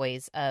to my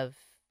boys of,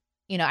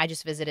 I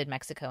just visited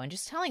Mexico and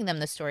just telling them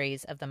the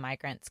stories of the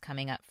migrants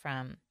coming up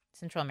from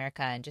Central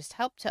America and just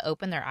help to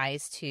open their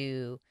eyes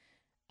to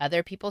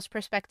other people's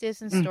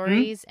perspectives and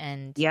stories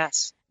and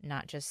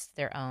not just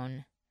their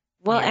own.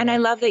 Well, and I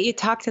love that you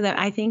talk to them.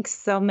 I think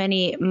so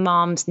many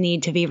moms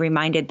need to be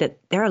reminded that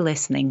they're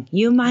listening.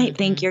 You might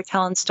think you're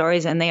telling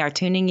stories and they are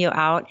tuning you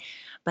out,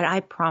 but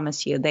I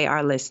promise you they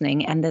are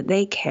listening and that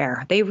they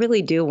care. They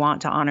really do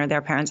want to honor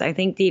their parents. I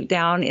think deep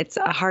down it's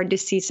hard to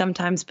see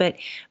sometimes, but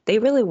they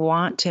really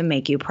want to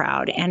make you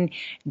proud. And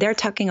they're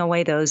tucking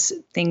away those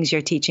things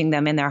you're teaching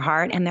them in their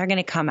heart, and they're going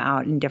to come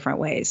out in different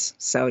ways.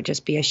 So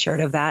just be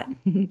assured of that.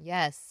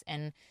 Yes.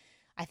 And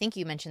I think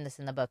you mentioned this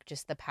in the book,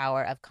 just the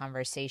power of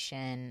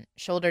conversation,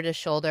 shoulder to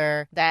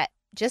shoulder, that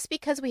just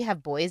because we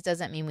have boys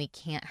doesn't mean we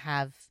can't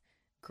have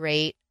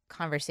great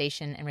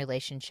conversation and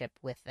relationship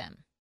with them.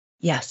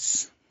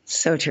 Yes,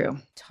 so true.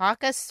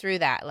 Talk us through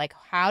that. Like,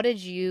 how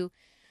did you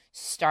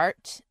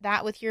start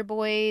that with your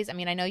boys? I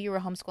mean, I know you were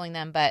homeschooling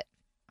them, but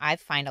I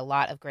find a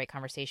lot of great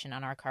conversation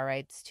on our car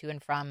rides to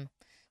and from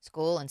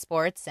school and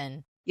sports.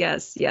 And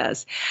Yes,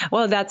 yes.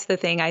 Well, that's the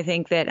thing. I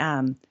think that,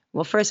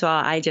 well, first of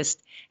all, I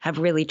just have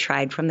really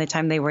tried from the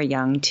time they were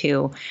young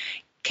to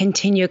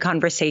continue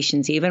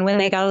conversations, even when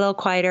they got a little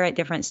quieter at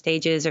different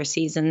stages or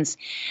seasons,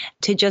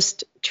 to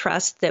just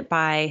trust that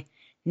by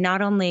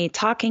not only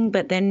talking,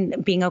 but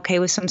then being okay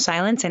with some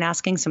silence and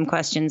asking some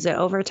questions, that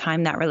over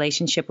time that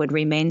relationship would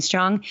remain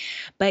strong.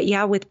 But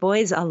yeah, with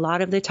boys, a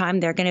lot of the time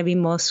they're going to be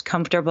most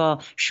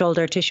comfortable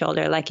shoulder to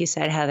shoulder, like you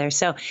said, Heather.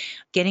 So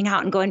getting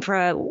out and going for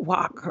a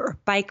walk or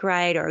bike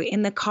ride or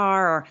in the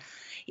car, or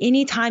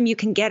anytime you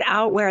can get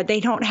out where they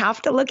don't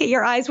have to look at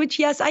your eyes, which,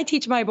 yes, I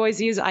teach my boys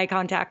to use eye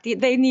contact.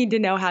 They need to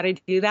know how to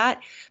do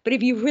that. But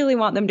if you really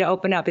want them to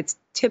open up, it's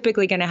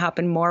typically going to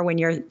happen more when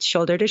you're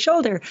shoulder to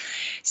shoulder.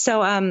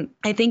 So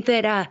I think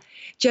that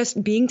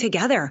just being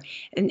together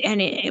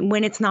and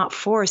when it's not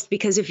forced,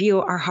 because if you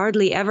are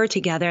hardly ever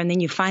together and then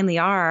you finally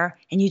are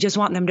and you just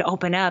want them to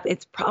open up,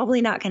 it's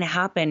probably not going to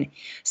happen.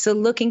 So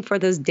looking for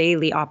those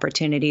daily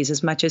opportunities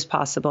as much as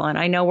possible. And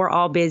I know we're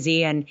all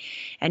busy and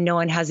no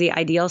one has the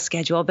ideal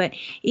schedule, but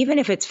even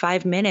if it's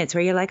 5 minutes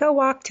where you're like, oh,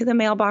 walk to the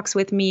mailbox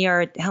with me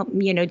or help,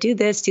 do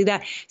this, do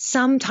that,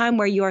 sometime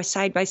where you are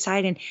side by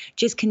side and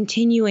just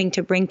continuing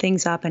to bring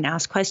things up and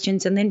ask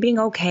questions and then being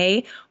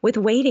okay with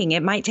waiting.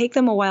 It might take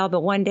them a while, but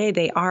one day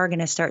they are going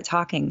to start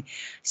talking.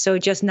 So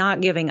just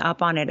not giving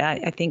up on it.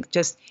 I think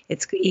just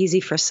it's easy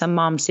for some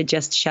moms to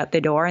just shut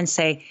the door and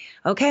say,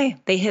 okay,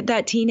 they hit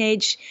that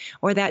teenage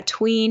or that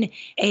tween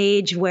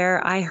age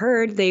where I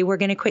heard they were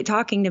going to quit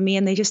talking to me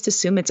and they just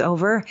assume it's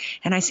over.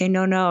 And I say,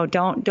 no,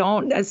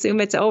 don't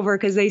assume it's over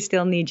because they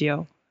still need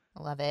you.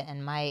 I love it.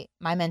 And my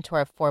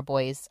mentor of 4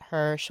 boys,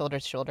 her shoulder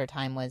to shoulder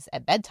time was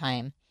at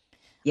bedtime.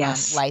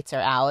 Yes. Lights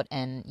are out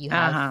and you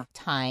have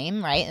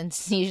time, right? And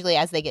it's usually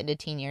as they get into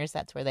teen years,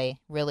 that's where they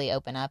really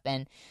open up.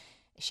 And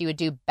she would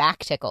do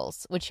back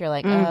tickles, which you're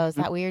like, oh, is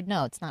that weird?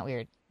 No, it's not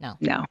weird. No,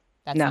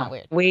 that's not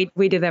weird.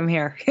 We do them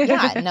here.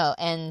 Yeah, no.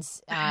 And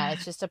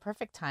it's just a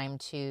perfect time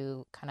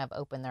to kind of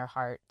open their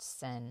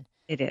hearts. And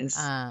it is.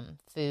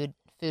 Food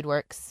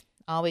works.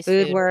 Always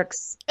food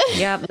works.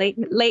 Yeah.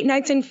 Late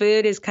nights and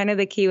food is kind of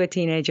the key with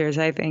teenagers,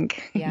 I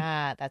think.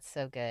 Yeah, that's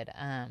so good.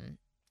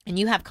 And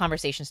you have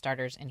conversation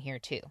starters in here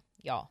too,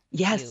 y'all.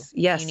 Yes.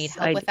 You need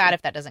help with that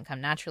if that doesn't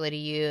come naturally to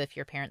you. If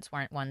your parents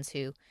weren't ones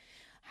who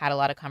had a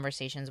lot of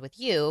conversations with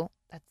you,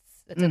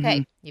 that's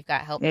okay. You've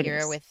got help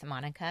here with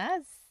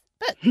Monica's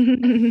book.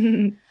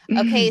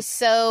 Okay,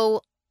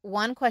 so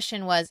one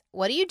question was,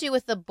 what do you do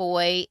with the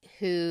boy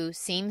who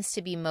seems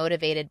to be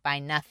motivated by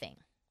nothing?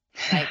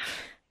 Like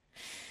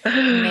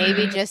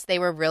maybe just they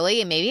were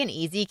really maybe an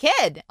easy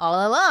kid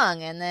all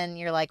along. And then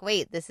you're like,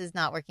 wait, this is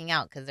not working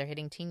out because they're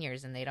hitting teen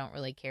years and they don't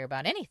really care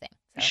about anything.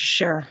 So,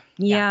 sure.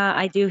 Yeah,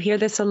 I do hear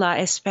this a lot,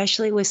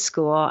 especially with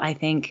school. I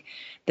think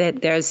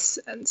that there's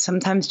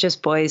sometimes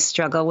just boys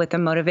struggle with the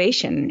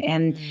motivation.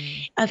 And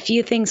a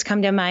few things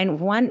come to mind.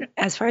 One,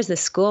 as far as the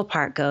school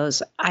part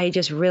goes, I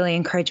just really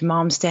encourage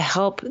moms to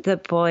help the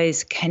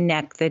boys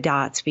connect the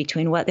dots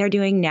between what they're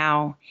doing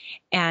now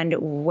and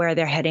where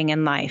they're heading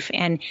in life.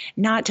 And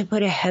not to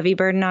put a heavy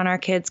burden on our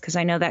kids, because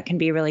I know that can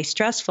be really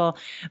stressful,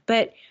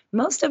 but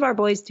most of our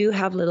boys do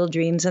have little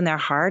dreams in their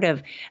heart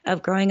of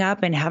growing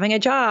up and having a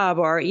job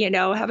or,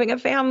 having a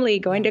family,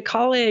 going to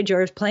college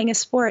or playing a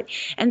sport.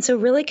 And so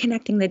really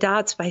connecting the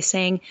dots by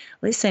saying,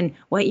 listen,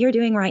 what you're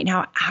doing right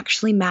now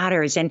actually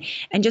matters, and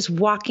just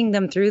walking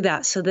them through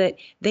that so that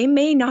they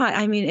may not,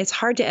 it's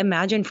hard to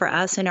imagine for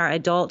us in our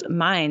adult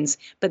minds,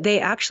 but they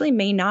actually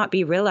may not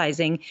be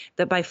realizing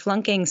that by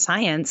flunking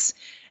science,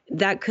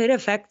 that could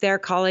affect their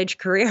college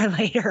career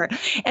later.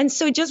 And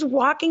so just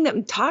walking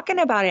them, talking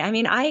about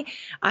it.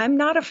 I'm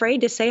not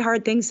afraid to say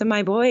hard things to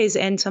my boys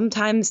and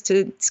sometimes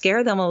to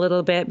scare them a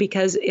little bit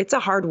because it's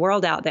a hard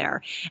world out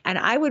there. And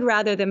I would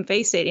rather them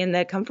face it in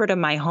the comfort of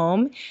my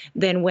home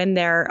than when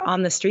they're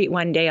on the street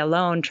one day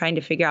alone trying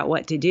to figure out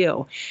what to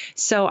do.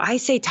 So I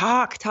say,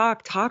 talk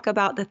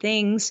about the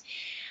things.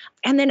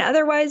 And then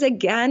otherwise,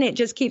 again, it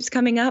just keeps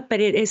coming up. But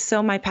it is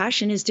so my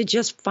passion is to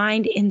just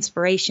find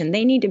inspiration.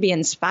 They need to be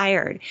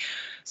inspired.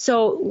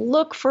 So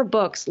look for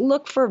books,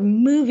 look for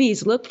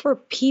movies, look for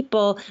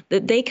people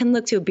that they can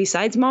look to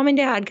besides mom and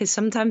dad, because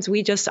sometimes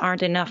we just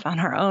aren't enough on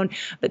our own.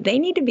 But they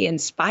need to be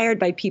inspired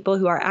by people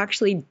who are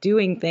actually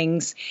doing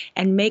things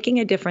and making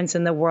a difference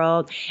in the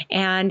world,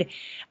 and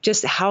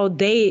just how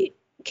they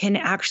can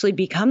actually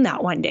become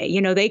that one day.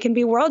 They can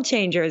be world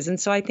changers. And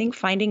so I think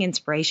finding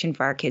inspiration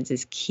for our kids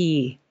is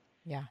key.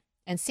 Yeah.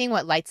 And seeing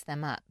what lights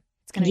them up.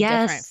 It's going to be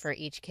different for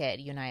each kid.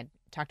 You and I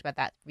talked about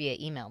that via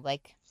email.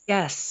 Like,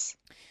 yes.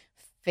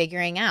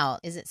 Figuring out,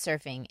 is it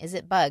surfing? Is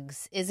it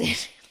bugs? Is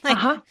it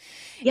like,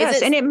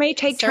 yes. And it may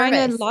take service?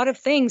 trying a lot of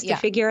things to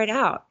figure it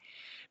out.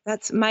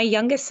 That's my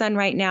youngest son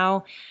right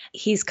now.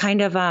 He's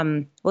kind of,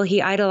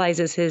 he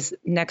idolizes his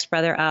next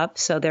brother up.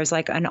 So there's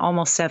like an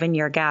almost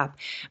 7-year gap.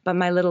 But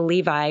my little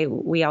Levi,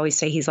 we always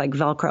say he's like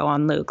Velcro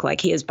on Luke.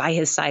 Like he is by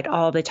his side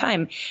all the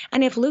time.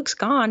 And if Luke's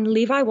gone,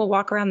 Levi will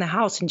walk around the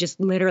house and just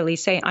literally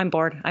say, I'm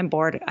bored, I'm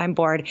bored, I'm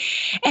bored.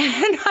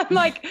 And I'm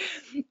like,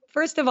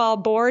 first of all,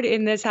 bored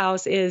in this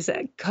house is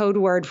a code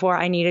word for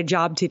I need a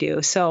job to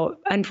do. So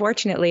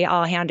unfortunately,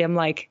 I'll hand him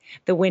like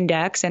the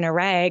Windex and a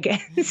rag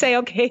and say,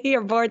 okay,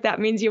 you're bored. That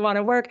means you want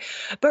to work.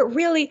 But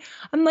really,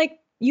 I'm like,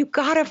 you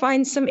got to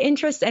find some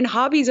interests and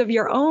hobbies of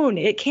your own.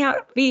 It can't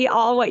be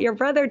all what your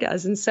brother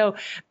does. And so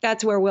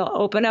that's where we'll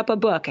open up a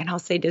book and I'll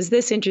say, does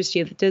this interest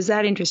you? Does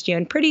that interest you?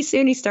 And pretty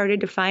soon he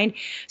started to find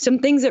some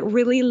things that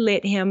really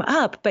lit him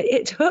up, but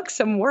it took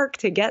some work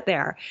to get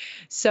there.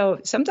 So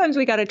sometimes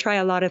we got to try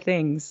a lot of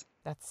things.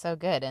 That's so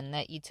good. And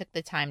that you took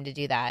the time to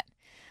do that.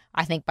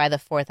 I think by the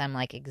 4th, I'm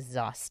like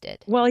exhausted.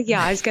 Well,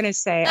 yeah, I was going to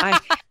say,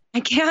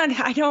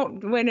 I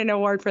don't win an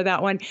award for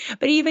that one.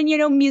 But even,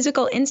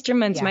 musical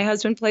instruments, my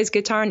husband plays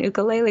guitar and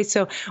ukulele.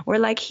 So we're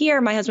like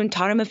here, my husband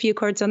taught him a few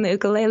chords on the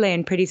ukulele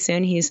and pretty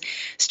soon he's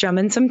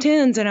strumming some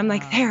tunes. And I'm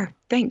like, there,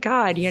 thank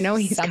God,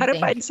 he's got to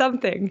find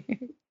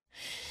something.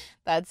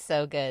 That's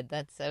so good.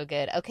 That's so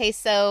good. Okay.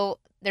 So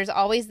there's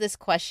always this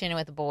question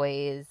with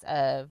boys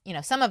of,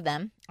 some of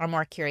them are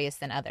more curious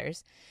than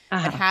others.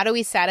 But how do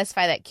we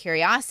satisfy that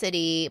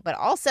curiosity? But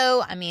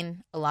also,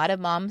 a lot of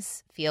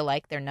moms feel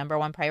like their number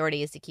one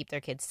priority is to keep their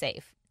kids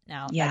safe.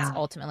 Now, that's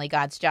ultimately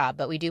God's job,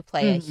 but we do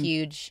play a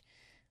huge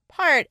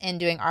part in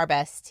doing our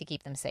best to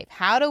keep them safe.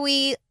 How do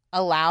we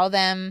allow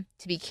them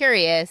to be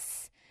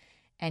curious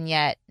and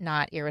yet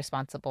not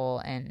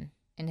irresponsible and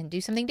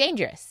do something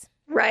dangerous?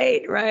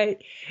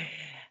 Right.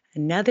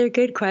 Another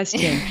good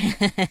question.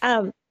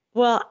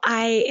 Well,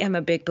 I am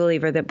a big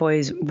believer that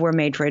boys were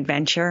made for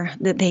adventure,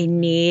 that they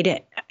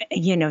need,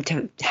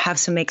 to have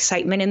some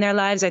excitement in their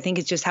lives. I think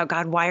it's just how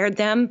God wired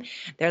them.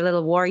 They're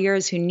little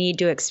warriors who need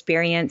to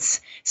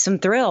experience some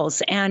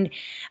thrills. And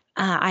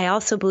I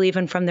also believe,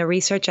 and from the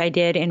research I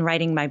did in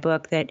writing my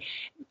book, that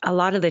a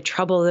lot of the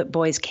trouble that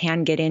boys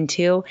can get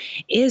into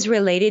is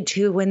related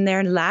to when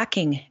they're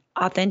lacking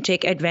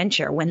authentic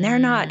adventure, when they're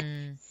not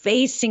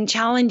facing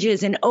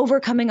challenges and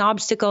overcoming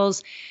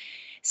obstacles.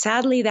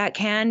 Sadly, that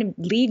can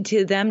lead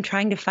to them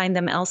trying to find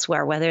them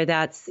elsewhere, whether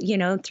that's,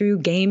 through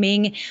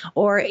gaming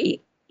or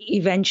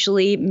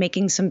eventually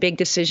making some big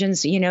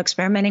decisions,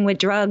 experimenting with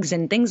drugs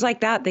and things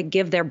like that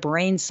give their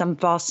brains some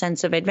false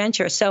sense of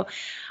adventure. So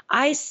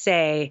I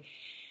say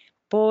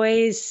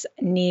boys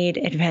need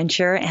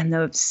adventure, and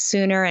the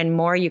sooner and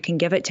more you can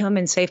give it to them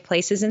in safe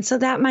places. And so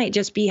that might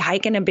just be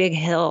hiking a big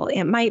hill.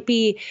 It might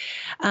be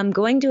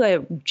going to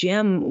a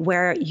gym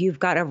where you've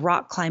got a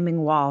rock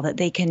climbing wall that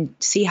they can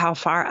see how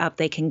far up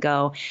they can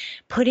go,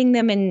 putting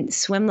them in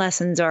swim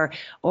lessons or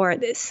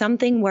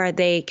something where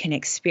they can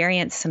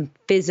experience some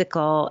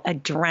physical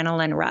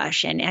adrenaline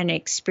rush and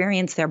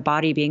experience their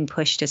body being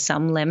pushed to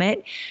some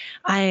limit.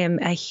 I am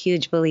a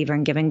huge believer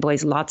in giving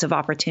boys lots of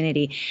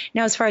opportunity.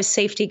 Now, as far as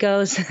safety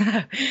goes,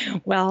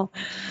 well,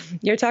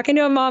 you're talking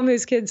to a mom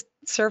whose kids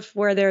surf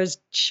where there's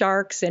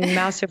sharks and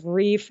massive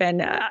reef,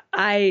 and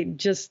I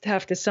just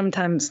have to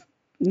sometimes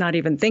not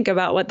even think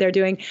about what they're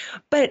doing.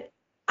 But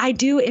I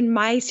do, in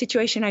my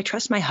situation, I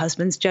trust my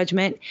husband's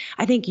judgment.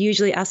 I think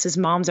usually us as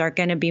moms are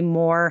going to be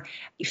more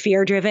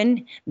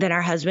fear-driven than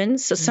our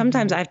husbands. So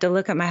sometimes I have to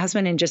look at my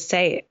husband and just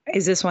say,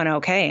 is this one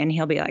okay? And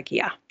he'll be like,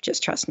 yeah,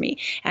 just trust me.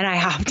 And I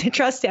have to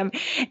trust him.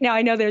 Now,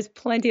 I know there's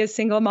plenty of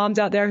single moms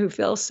out there who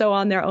feel so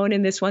on their own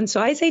in this one. So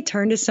I say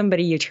turn to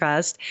somebody you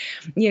trust,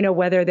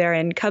 whether they're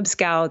in Cub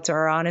Scouts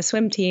or on a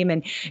swim team,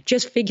 and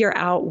just figure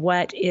out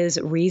what is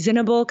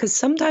reasonable. Because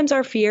sometimes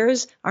our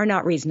fears are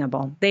not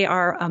reasonable. They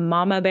are a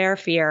mama bear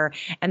fear,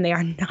 and they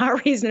are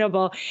not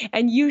reasonable.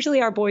 And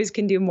usually our boys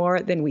can do more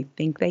than we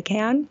think they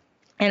can.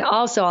 And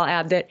also I'll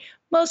add that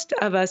most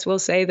of us will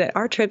say that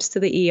our trips to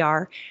the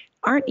ER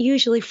aren't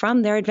usually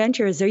from their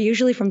adventures. They're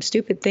usually from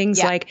stupid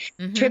things like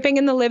tripping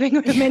in the living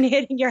room and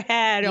hitting your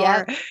head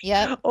or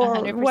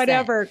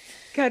whatever,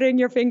 cutting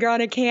your finger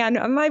on a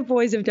can. My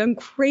boys have done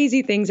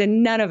crazy things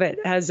and none of it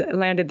has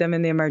landed them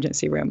in the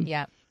emergency room.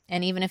 Yeah.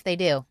 And even if they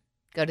do,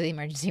 go to the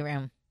emergency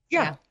room.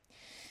 Yeah.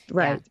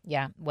 Right.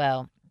 Yeah.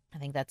 Well, I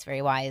think that's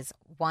very wise.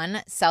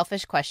 One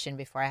selfish question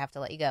before I have to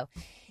let you go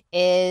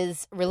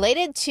is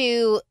related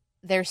to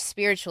their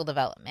spiritual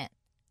development.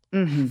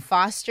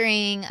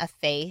 Fostering a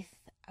faith.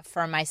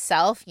 For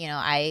myself,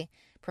 I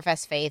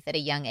profess faith at a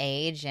young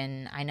age,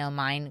 and I know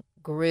mine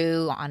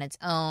grew on its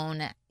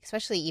own,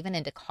 especially even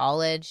into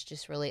college,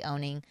 just really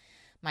owning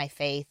my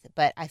faith.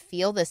 But I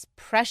feel this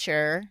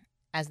pressure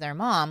as their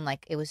mom,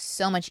 like it was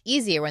so much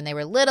easier when they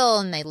were little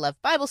and they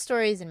loved Bible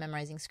stories and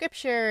memorizing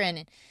scripture.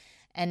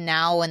 And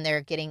now when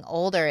they're getting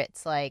older,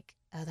 it's like,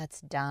 oh,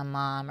 that's dumb,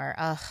 Mom, or,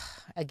 ugh,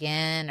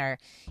 again, or,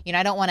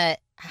 I don't want to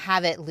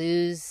have it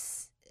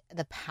lose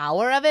the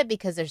power of it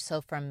because they're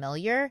so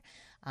familiar.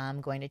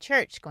 Going to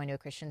church, going to a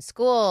Christian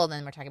school,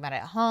 then we're talking about it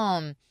at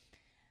home.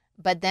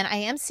 But then I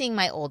am seeing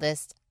my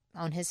oldest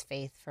own his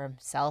faith for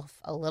himself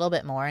a little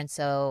bit more. And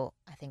so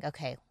I think,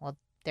 okay, well,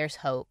 there's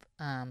hope.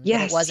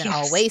 Yes, it wasn't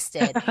all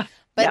wasted.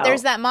 But no.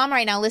 There's that mom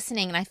right now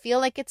listening, and I feel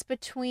like it's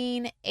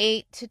between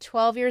 8 to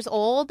 12 years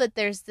old that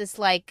there's this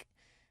like,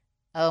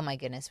 oh my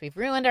goodness, we've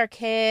ruined our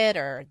kid,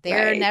 or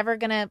they're never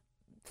going to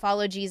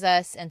follow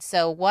Jesus. And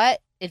so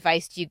what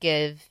advice do you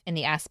give in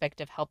the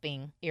aspect of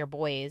helping your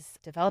boys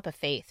develop a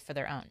faith for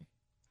their own?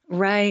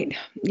 Right.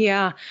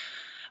 Yeah.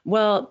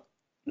 Well,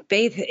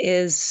 faith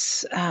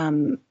is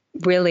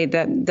really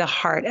the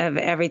heart of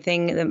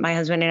everything that my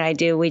husband and I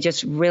do. We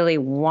just really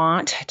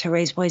want to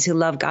raise boys who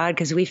love God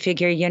because we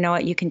figure, you know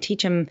what, you can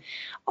teach them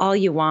all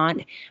you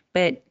want,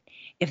 but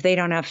if they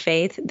don't have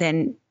faith,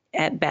 then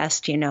at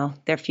best,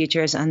 their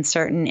future is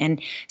uncertain. And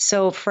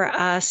so for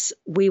us,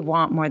 we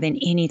want more than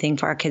anything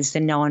for our kids to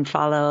know and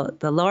follow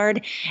the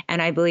Lord.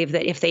 And I believe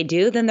that if they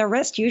do, then the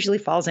rest usually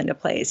falls into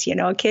place.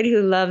 A kid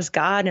who loves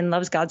God and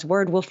loves God's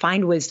word will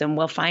find wisdom,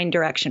 will find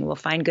direction, will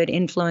find good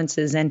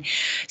influences. And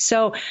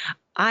so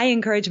I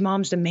encourage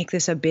moms to make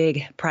this a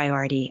big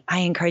priority.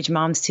 I encourage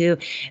moms to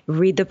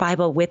read the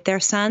Bible with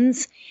their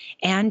sons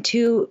and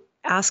to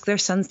ask their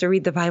sons to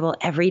read the Bible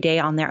every day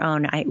on their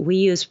own. We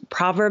use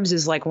Proverbs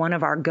as like one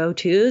of our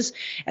go-tos.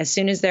 As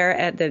soon as they're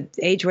at the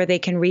age where they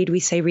can read, we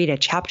say read a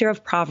chapter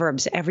of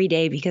Proverbs every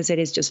day because it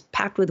is just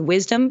packed with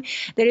wisdom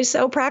that is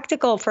so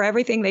practical for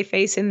everything they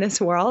face in this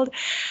world.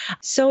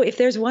 So if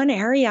there's one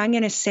area I'm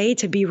going to say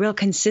to be real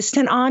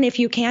consistent on, if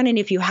you can, and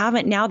if you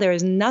haven't now, there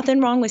is nothing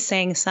wrong with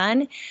saying,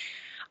 son,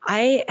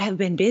 I have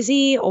been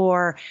busy,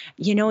 or,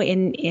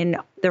 in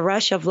the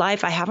rush of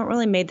life, I haven't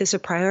really made this a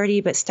priority,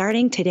 but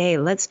starting today,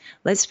 let's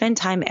spend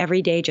time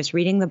every day just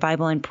reading the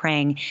Bible and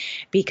praying,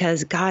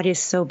 because God is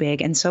so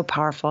big and so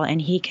powerful,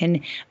 and he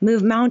can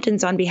move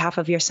mountains on behalf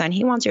of your son.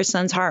 He wants your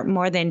son's heart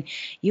more than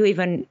you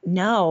even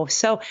know.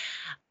 So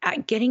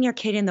getting your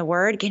kid in the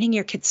word, getting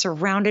your kid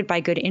surrounded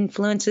by good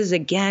influences.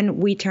 Again,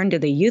 we turn to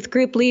the youth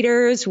group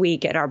leaders. We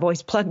get our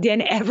boys plugged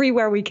in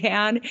everywhere we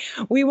can.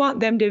 We want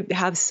them to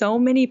have so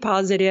many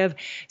positive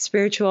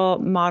spiritual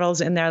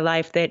models in their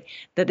life that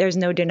there's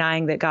no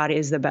denying that God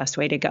is the best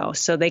way to go.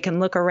 So they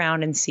can look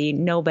around and see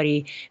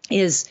nobody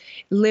is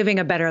living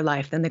a better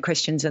life than the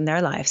Christians in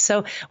their life.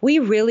 So we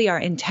really are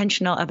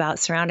intentional about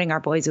surrounding our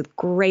boys with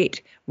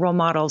great role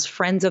models,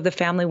 friends of the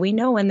family. We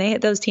know when they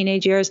hit those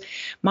teenage years,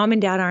 mom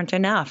and dad aren't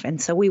enough.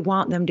 And so we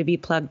want them to be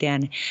plugged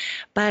in.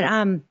 But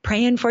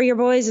praying for your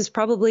boys is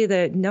probably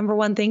the number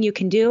one thing you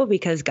can do,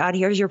 because God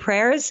hears your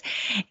prayers.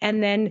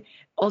 And then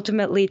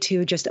ultimately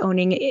to just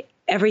owning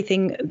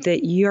everything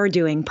that you're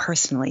doing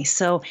personally.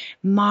 So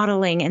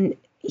modeling, and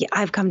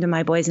I've come to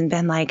my boys and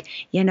been like,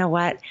 you know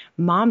what?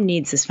 Mom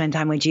needs to spend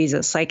time with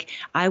Jesus. Like,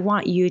 I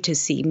want you to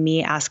see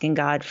me asking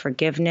God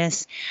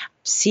forgiveness,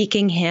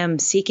 seeking him,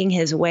 seeking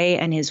his way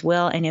and his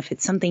will. And if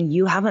it's something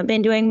you haven't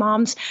been doing,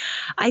 moms,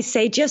 I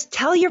say, just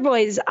tell your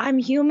boys, I'm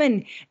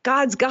human.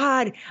 God's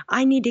God.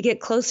 I need to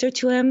get closer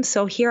to him.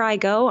 So here I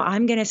go.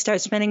 I'm going to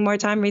start spending more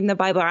time reading the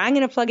Bible, or I'm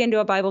going to plug into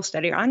a Bible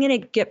study, or I'm going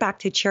to get back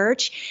to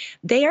church.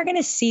 They are going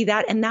to see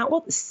that, and that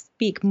will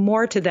speak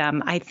more to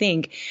them, I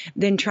think,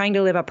 than trying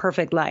to live a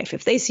perfect life.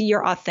 If they see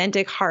your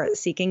authentic heart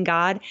seeking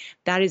God,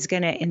 that is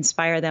going to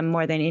inspire them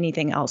more than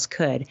anything else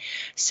could.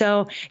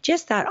 So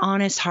just that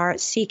honest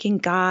heart seeking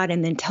God,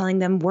 and then telling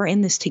them we're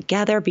in this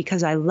together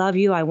because I love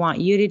you. I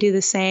want you to do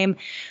the same.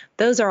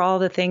 Those are all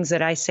the things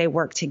that I say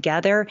work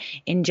together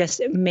in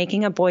just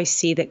making a boy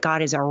see that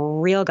God is a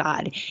real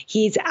God.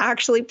 He's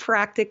actually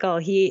practical.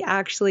 He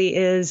actually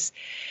is.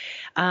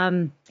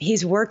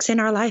 He works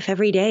in our life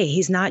every day.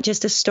 He's not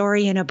just a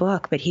story in a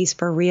book, but he's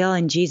for real,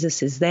 and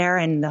Jesus is there,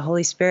 and the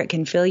Holy Spirit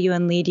can fill you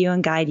and lead you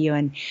and guide you,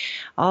 and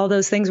all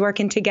those things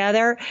working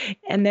together.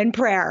 And then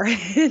prayer.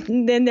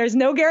 And then there's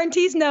no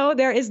guarantees. No,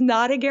 there is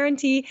not a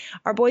guarantee.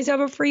 Our boys have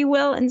a free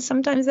will, and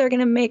sometimes they're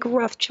going to make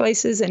rough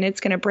choices, and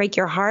it's going to break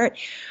your heart.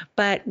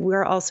 But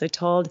we're also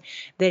told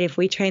that if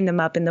we train them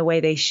up in the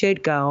way they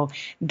should go,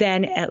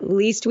 then at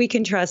least we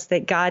can trust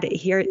that God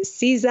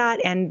sees that,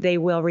 and they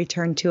will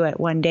return to it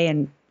one day,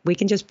 and we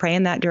can just pray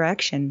in that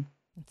direction.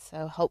 It's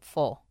so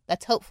hopeful.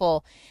 That's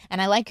hopeful. And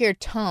I like your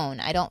tone.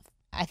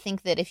 I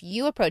think that if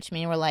you approached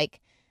me and were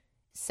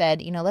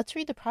said, let's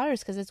read the Proverbs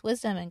because it's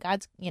wisdom and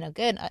God's,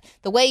 good.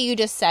 The way you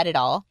just said it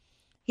all.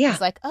 Yeah. It's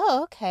like,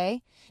 oh,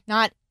 okay.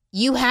 Not,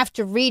 you have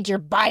to read your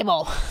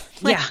Bible.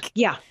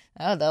 Yeah.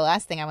 Oh, the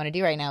last thing I want to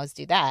do right now is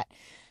do that.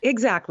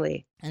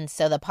 Exactly. And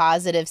so the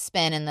positive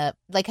spin and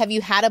have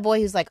you had a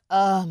boy who's like,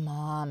 oh,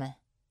 Mom,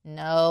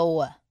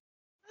 no.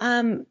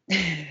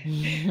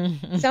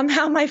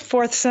 Somehow my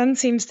fourth son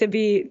seems to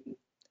be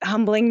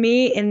humbling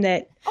me in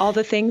that all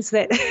the things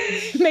that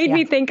made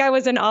me think I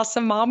was an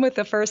awesome mom with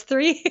the first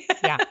three.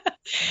 Yeah.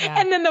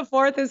 And then the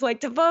fourth is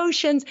like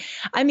devotions.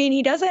 I mean,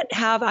 he doesn't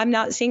have, I'm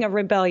not seeing a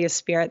rebellious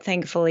spirit,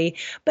 thankfully,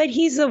 but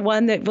he's the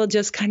one that will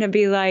just kind of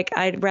be like,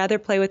 I'd rather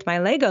play with my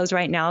Legos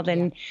right now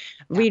than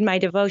read my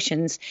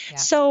devotions. Yeah.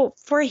 So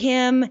for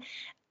him,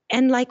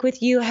 and like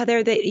with you,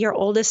 Heather, that your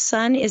oldest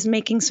son is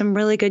making some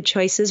really good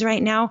choices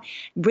right now.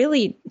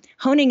 Really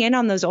honing in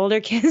on those older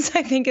kids,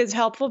 I think, is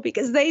helpful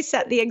because they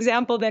set the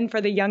example then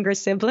for the younger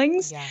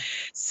siblings. Yeah.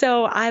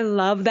 So I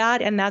love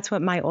that. And that's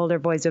what my older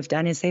boys have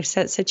done is they've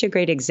set such a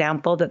great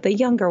example that the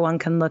younger one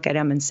can look at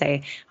him and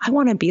say, I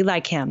want to be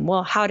like him.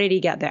 Well, how did he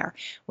get there?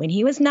 When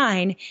he was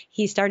 9,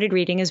 he started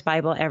reading his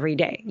Bible every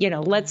day. You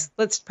know, let's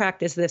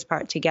practice this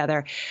part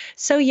together.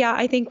 So yeah,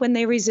 I think when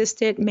they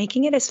resist it,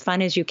 making it as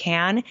fun as you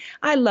can.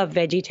 I love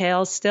Veggie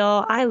Tales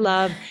still. I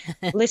love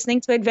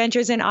listening to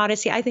Adventures in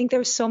Odyssey. I think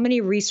there's so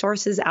many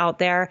resources out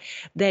there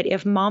that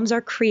if moms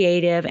are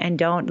creative and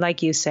don't,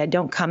 like you said,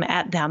 don't come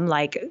at them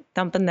like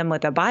thumping them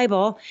with a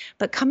Bible,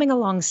 but coming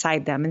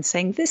alongside them and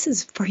saying, this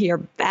is for your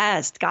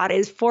best. God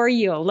is for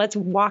you. Let's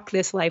walk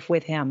this life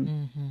with him.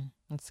 Mm-hmm.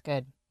 That's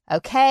good.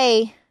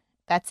 Okay.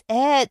 That's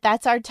it.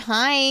 That's our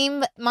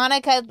time.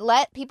 Monica,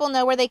 let people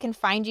know where they can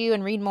find you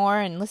and read more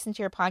and listen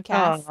to your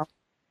podcast. Oh.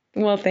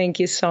 Well, thank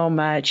you so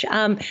much.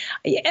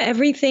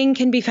 Everything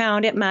can be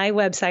found at my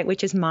website,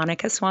 which is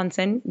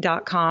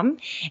monicaswanson.com.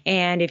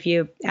 And if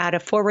you add a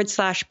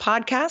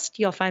 /podcast,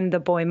 you'll find the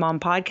Boy Mom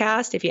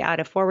podcast. If you add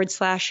a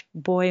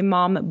 /Boy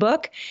Mom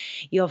book,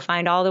 you'll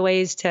find all the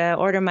ways to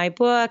order my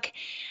book.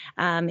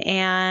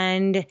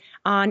 And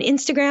on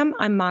Instagram,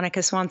 I'm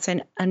Monica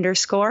Swanson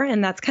 _,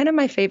 and that's kind of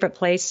my favorite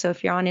place. So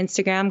if you're on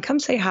Instagram, come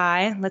say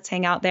hi. Let's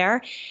hang out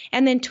there.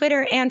 And then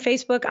Twitter and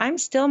Facebook, I'm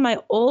still my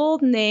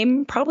old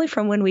name, probably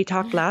from when we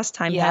talked last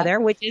time, Heather,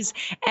 which is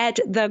at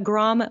the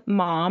Grom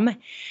Mom.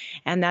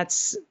 And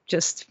that's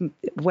just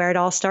where it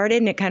all started.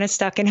 And it kind of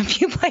stuck in a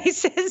few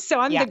places. So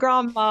I'm the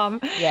Grom Mom.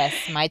 Yes.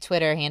 My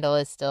Twitter handle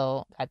is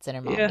still God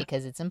Center Mom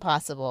because it's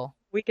impossible.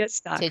 We get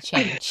stuck. To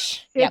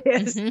change. It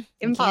is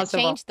impossible.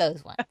 Can't change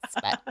those ones.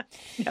 But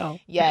no.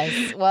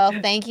 Yes. Well,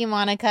 thank you,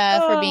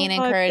 Monica, for being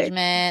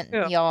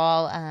encouragement.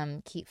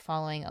 Y'all keep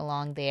following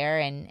along there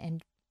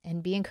and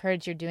be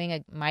encouraged. You're doing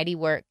a mighty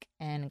work,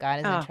 and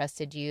God has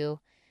entrusted you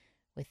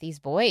with these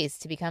boys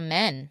to become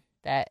men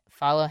that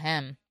follow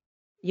him.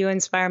 You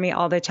inspire me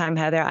all the time,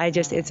 Heather.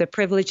 It's a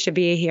privilege to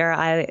be here.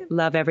 I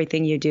love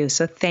everything you do.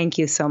 So thank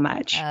you so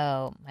much.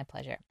 Oh, my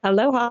pleasure.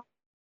 Aloha.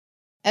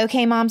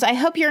 Okay, moms, I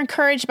hope you're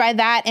encouraged by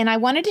that. And I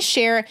wanted to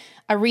share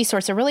a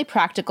resource, a really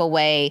practical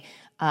way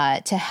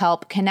to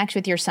help connect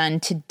with your son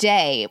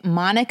today.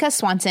 Monica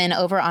Swanson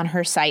over on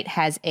her site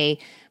has a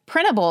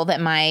printable that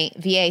my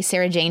VA,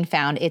 Sarah Jane,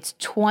 found. It's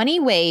 20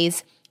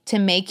 ways to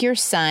make your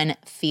son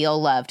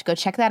feel loved. Go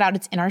check that out.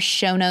 It's in our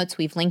show notes.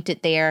 We've linked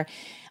it there.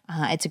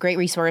 It's a great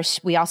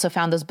resource. We also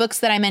found those books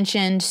that I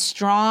mentioned,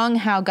 Strong,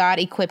 How God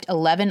Equipped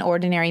 11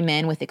 Ordinary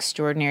Men with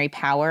Extraordinary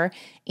Power,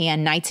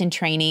 and Knights in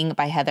Training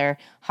by Heather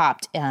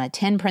Haupt,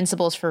 10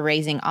 Principles for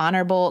Raising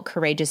Honorable,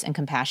 Courageous, and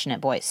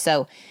Compassionate Boys.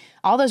 So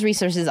all those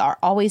resources are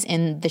always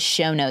in the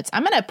show notes.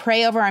 I'm going to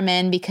pray over our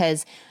men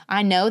because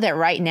I know that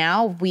right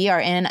now we are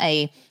in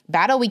a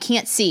battle we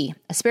can't see,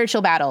 a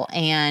spiritual battle.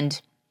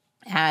 And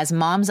as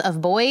moms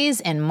of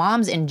boys and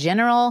moms in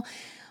general,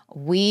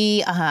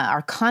 we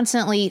are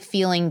constantly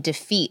feeling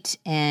defeat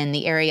in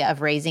the area of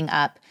raising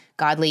up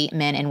godly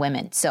men and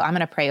women. So I'm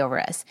going to pray over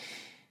us.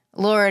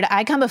 Lord,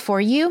 I come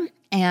before you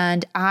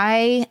and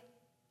I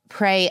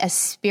pray a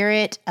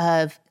spirit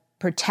of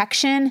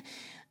protection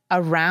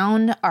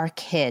around our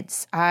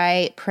kids.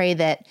 I pray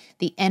that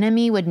the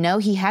enemy would know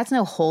he has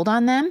no hold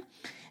on them,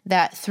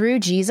 that through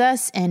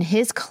Jesus and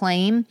his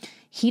claim,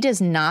 he does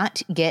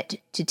not get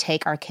to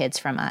take our kids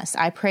from us.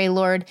 I pray,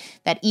 Lord,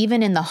 that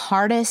even in the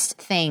hardest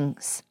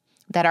things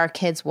that our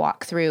kids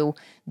walk through,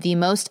 the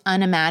most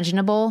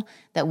unimaginable,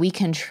 that we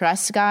can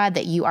trust, God,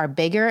 that you are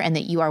bigger and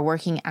that you are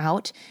working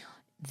out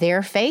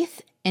their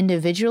faith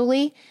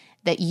individually,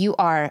 that you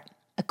are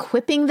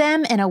equipping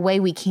them in a way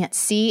we can't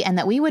see, and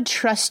that we would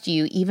trust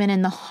you even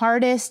in the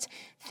hardest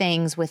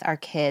things with our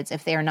kids,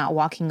 if they are not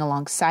walking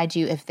alongside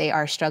you, if they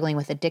are struggling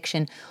with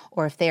addiction,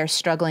 or if they are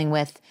struggling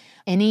with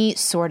any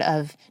sort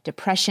of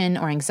depression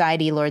or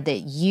anxiety, Lord,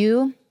 that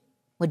you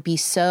would be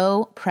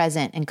so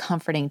present and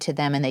comforting to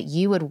them, and that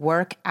you would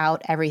work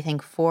out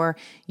everything for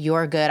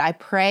your good. I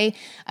pray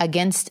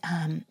against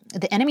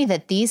the enemy,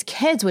 that these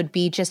kids would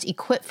be just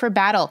equipped for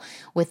battle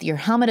with your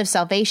helmet of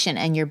salvation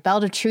and your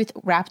belt of truth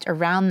wrapped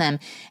around them,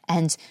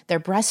 and their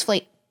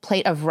breastplate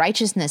of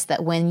righteousness,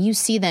 that when you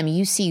see them,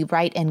 you see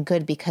right and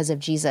good because of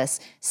Jesus'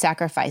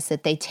 sacrifice,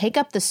 that they take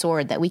up the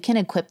sword, that we can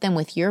equip them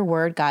with your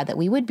word, God, that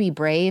we would be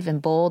brave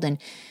and bold and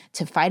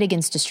to fight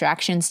against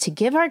distractions, to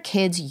give our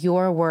kids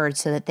your word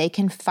so that they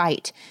can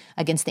fight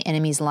against the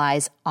enemy's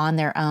lies on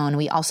their own.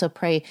 We also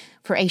pray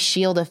for a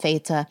shield of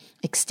faith to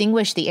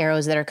extinguish the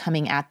arrows that are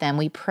coming at them.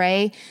 We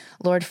pray,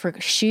 Lord, for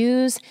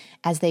shoes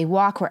as they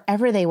walk,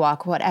 wherever they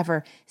walk,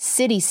 whatever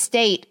city,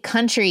 state,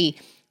 country,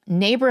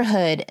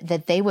 neighborhood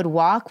that they would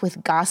walk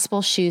with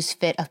gospel shoes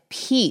fit of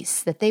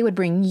peace, that they would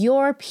bring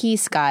your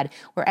peace, God,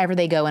 wherever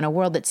they go in a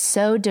world that's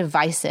so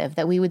divisive,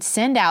 that we would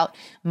send out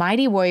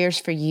mighty warriors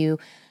for you,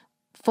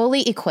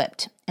 fully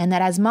equipped, and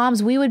that as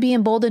moms, we would be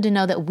emboldened to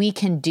know that we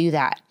can do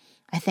that.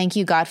 I thank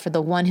you, God, for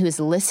the one who is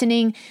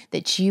listening,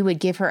 that you would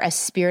give her a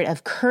spirit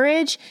of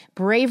courage,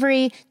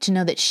 bravery, to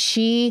know that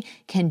she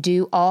can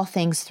do all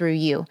things through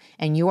you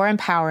and your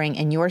empowering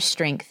and your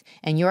strength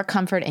and your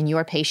comfort and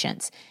your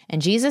patience. In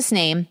Jesus'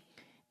 name,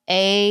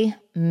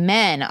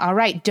 amen. All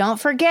right, don't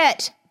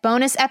forget,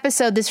 bonus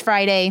episode this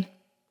Friday,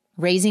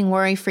 Raising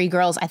Worry-Free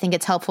Girls. I think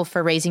it's helpful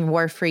for raising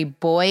worry-free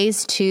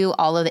boys too.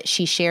 All of that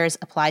she shares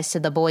applies to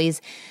the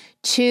boys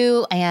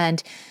too.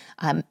 And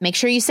make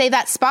sure you save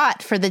that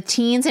spot for the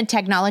Teens and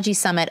Technology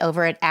Summit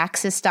over at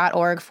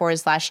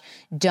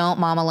axis.org/Don't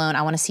Mom Alone.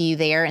 I want to see you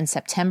there in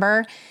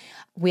September.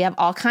 We have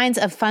all kinds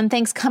of fun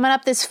things coming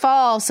up this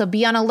fall, so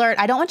be on alert.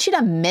 I don't want you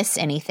to miss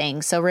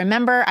anything. So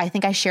remember, I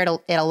think I shared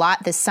it a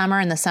lot this summer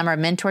in the Summer of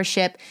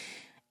Mentorship.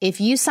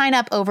 If you sign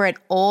up over at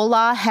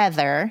Hola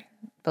Heather,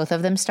 both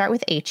of them start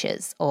with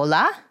H's.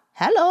 Hola,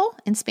 hello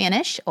in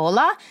Spanish,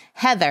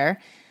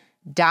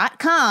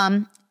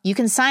 holaheather.com. You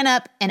can sign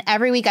up, and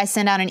every week I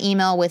send out an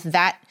email with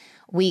that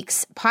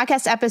week's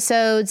podcast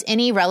episodes,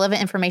 any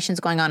relevant information is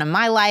going on in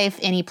my life,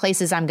 any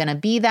places I'm going to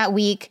be that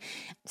week.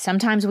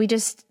 Sometimes we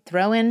just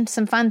throw in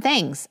some fun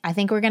things. I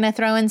think we're going to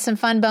throw in some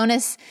fun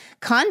bonus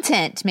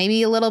content,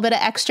 maybe a little bit of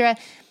extra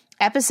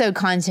episode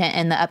content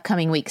in the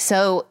upcoming week.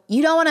 So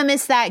you don't want to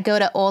miss that. Go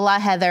to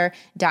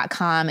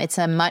holaheather.com. It's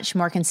a much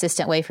more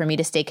consistent way for me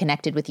to stay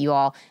connected with you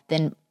all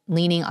than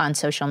leaning on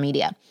social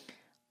media.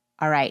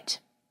 All right.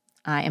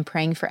 I am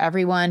praying for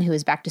everyone who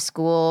is back to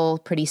school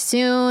pretty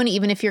soon.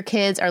 Even if your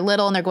kids are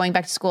little and they're going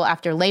back to school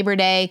after Labor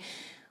Day,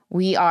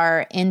 we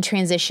are in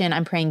transition.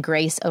 I'm praying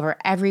grace over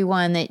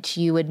everyone, that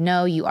you would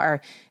know you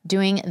are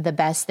doing the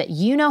best that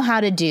you know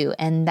how to do.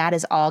 And that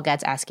is all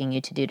God's asking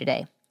you to do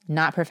today.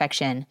 Not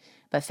perfection,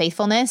 but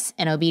faithfulness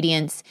and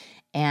obedience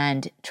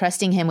and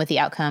trusting Him with the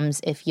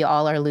outcomes. If you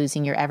all are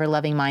losing your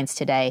ever-loving minds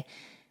today,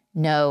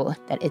 know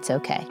that it's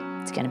okay.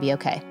 It's going to be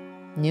okay.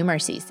 New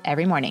mercies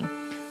every morning.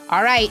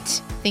 All right.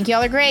 Think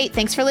y'all are great.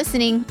 Thanks for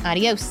listening.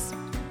 Adios.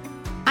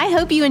 I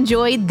hope you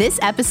enjoyed this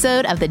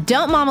episode of the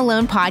Don't Mom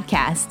Alone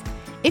podcast.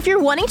 If you're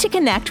wanting to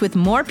connect with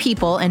more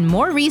people and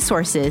more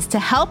resources to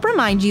help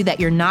remind you that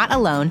you're not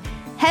alone,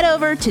 head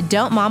over to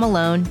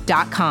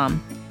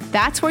don'tmomalone.com.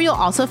 That's where you'll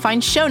also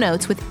find show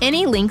notes with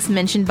any links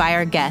mentioned by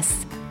our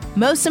guests.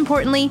 Most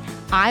importantly,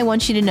 I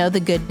want you to know the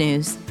good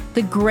news,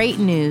 the great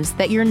news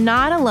that you're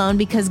not alone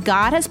because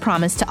God has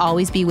promised to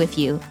always be with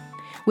you.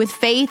 With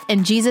faith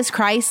in Jesus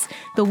Christ,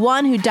 the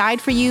one who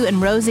died for you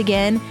and rose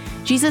again,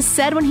 Jesus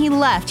said when He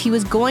left, He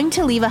was going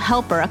to leave a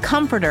helper, a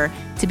comforter,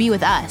 to be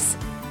with us.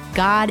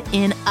 God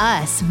in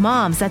us.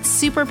 Moms, that's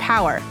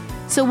superpower.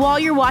 So while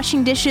you're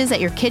washing dishes at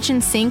your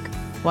kitchen sink,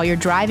 while you're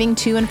driving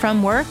to and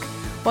from work,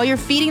 while you're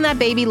feeding that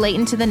baby late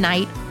into the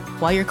night,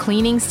 while you're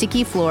cleaning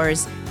sticky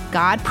floors,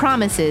 God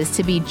promises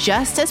to be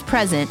just as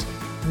present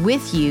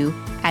with you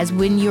as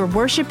when you're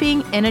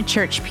worshiping in a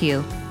church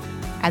pew.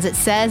 As it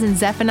says in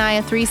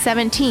Zephaniah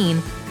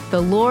 3:17,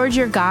 the Lord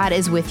your God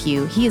is with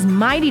you. He is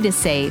mighty to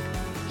save.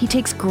 He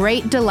takes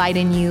great delight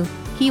in you.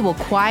 He will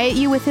quiet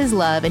you with His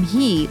love, and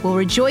He will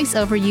rejoice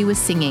over you with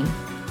singing.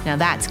 Now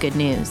that's good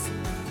news.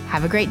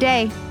 Have a great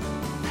day.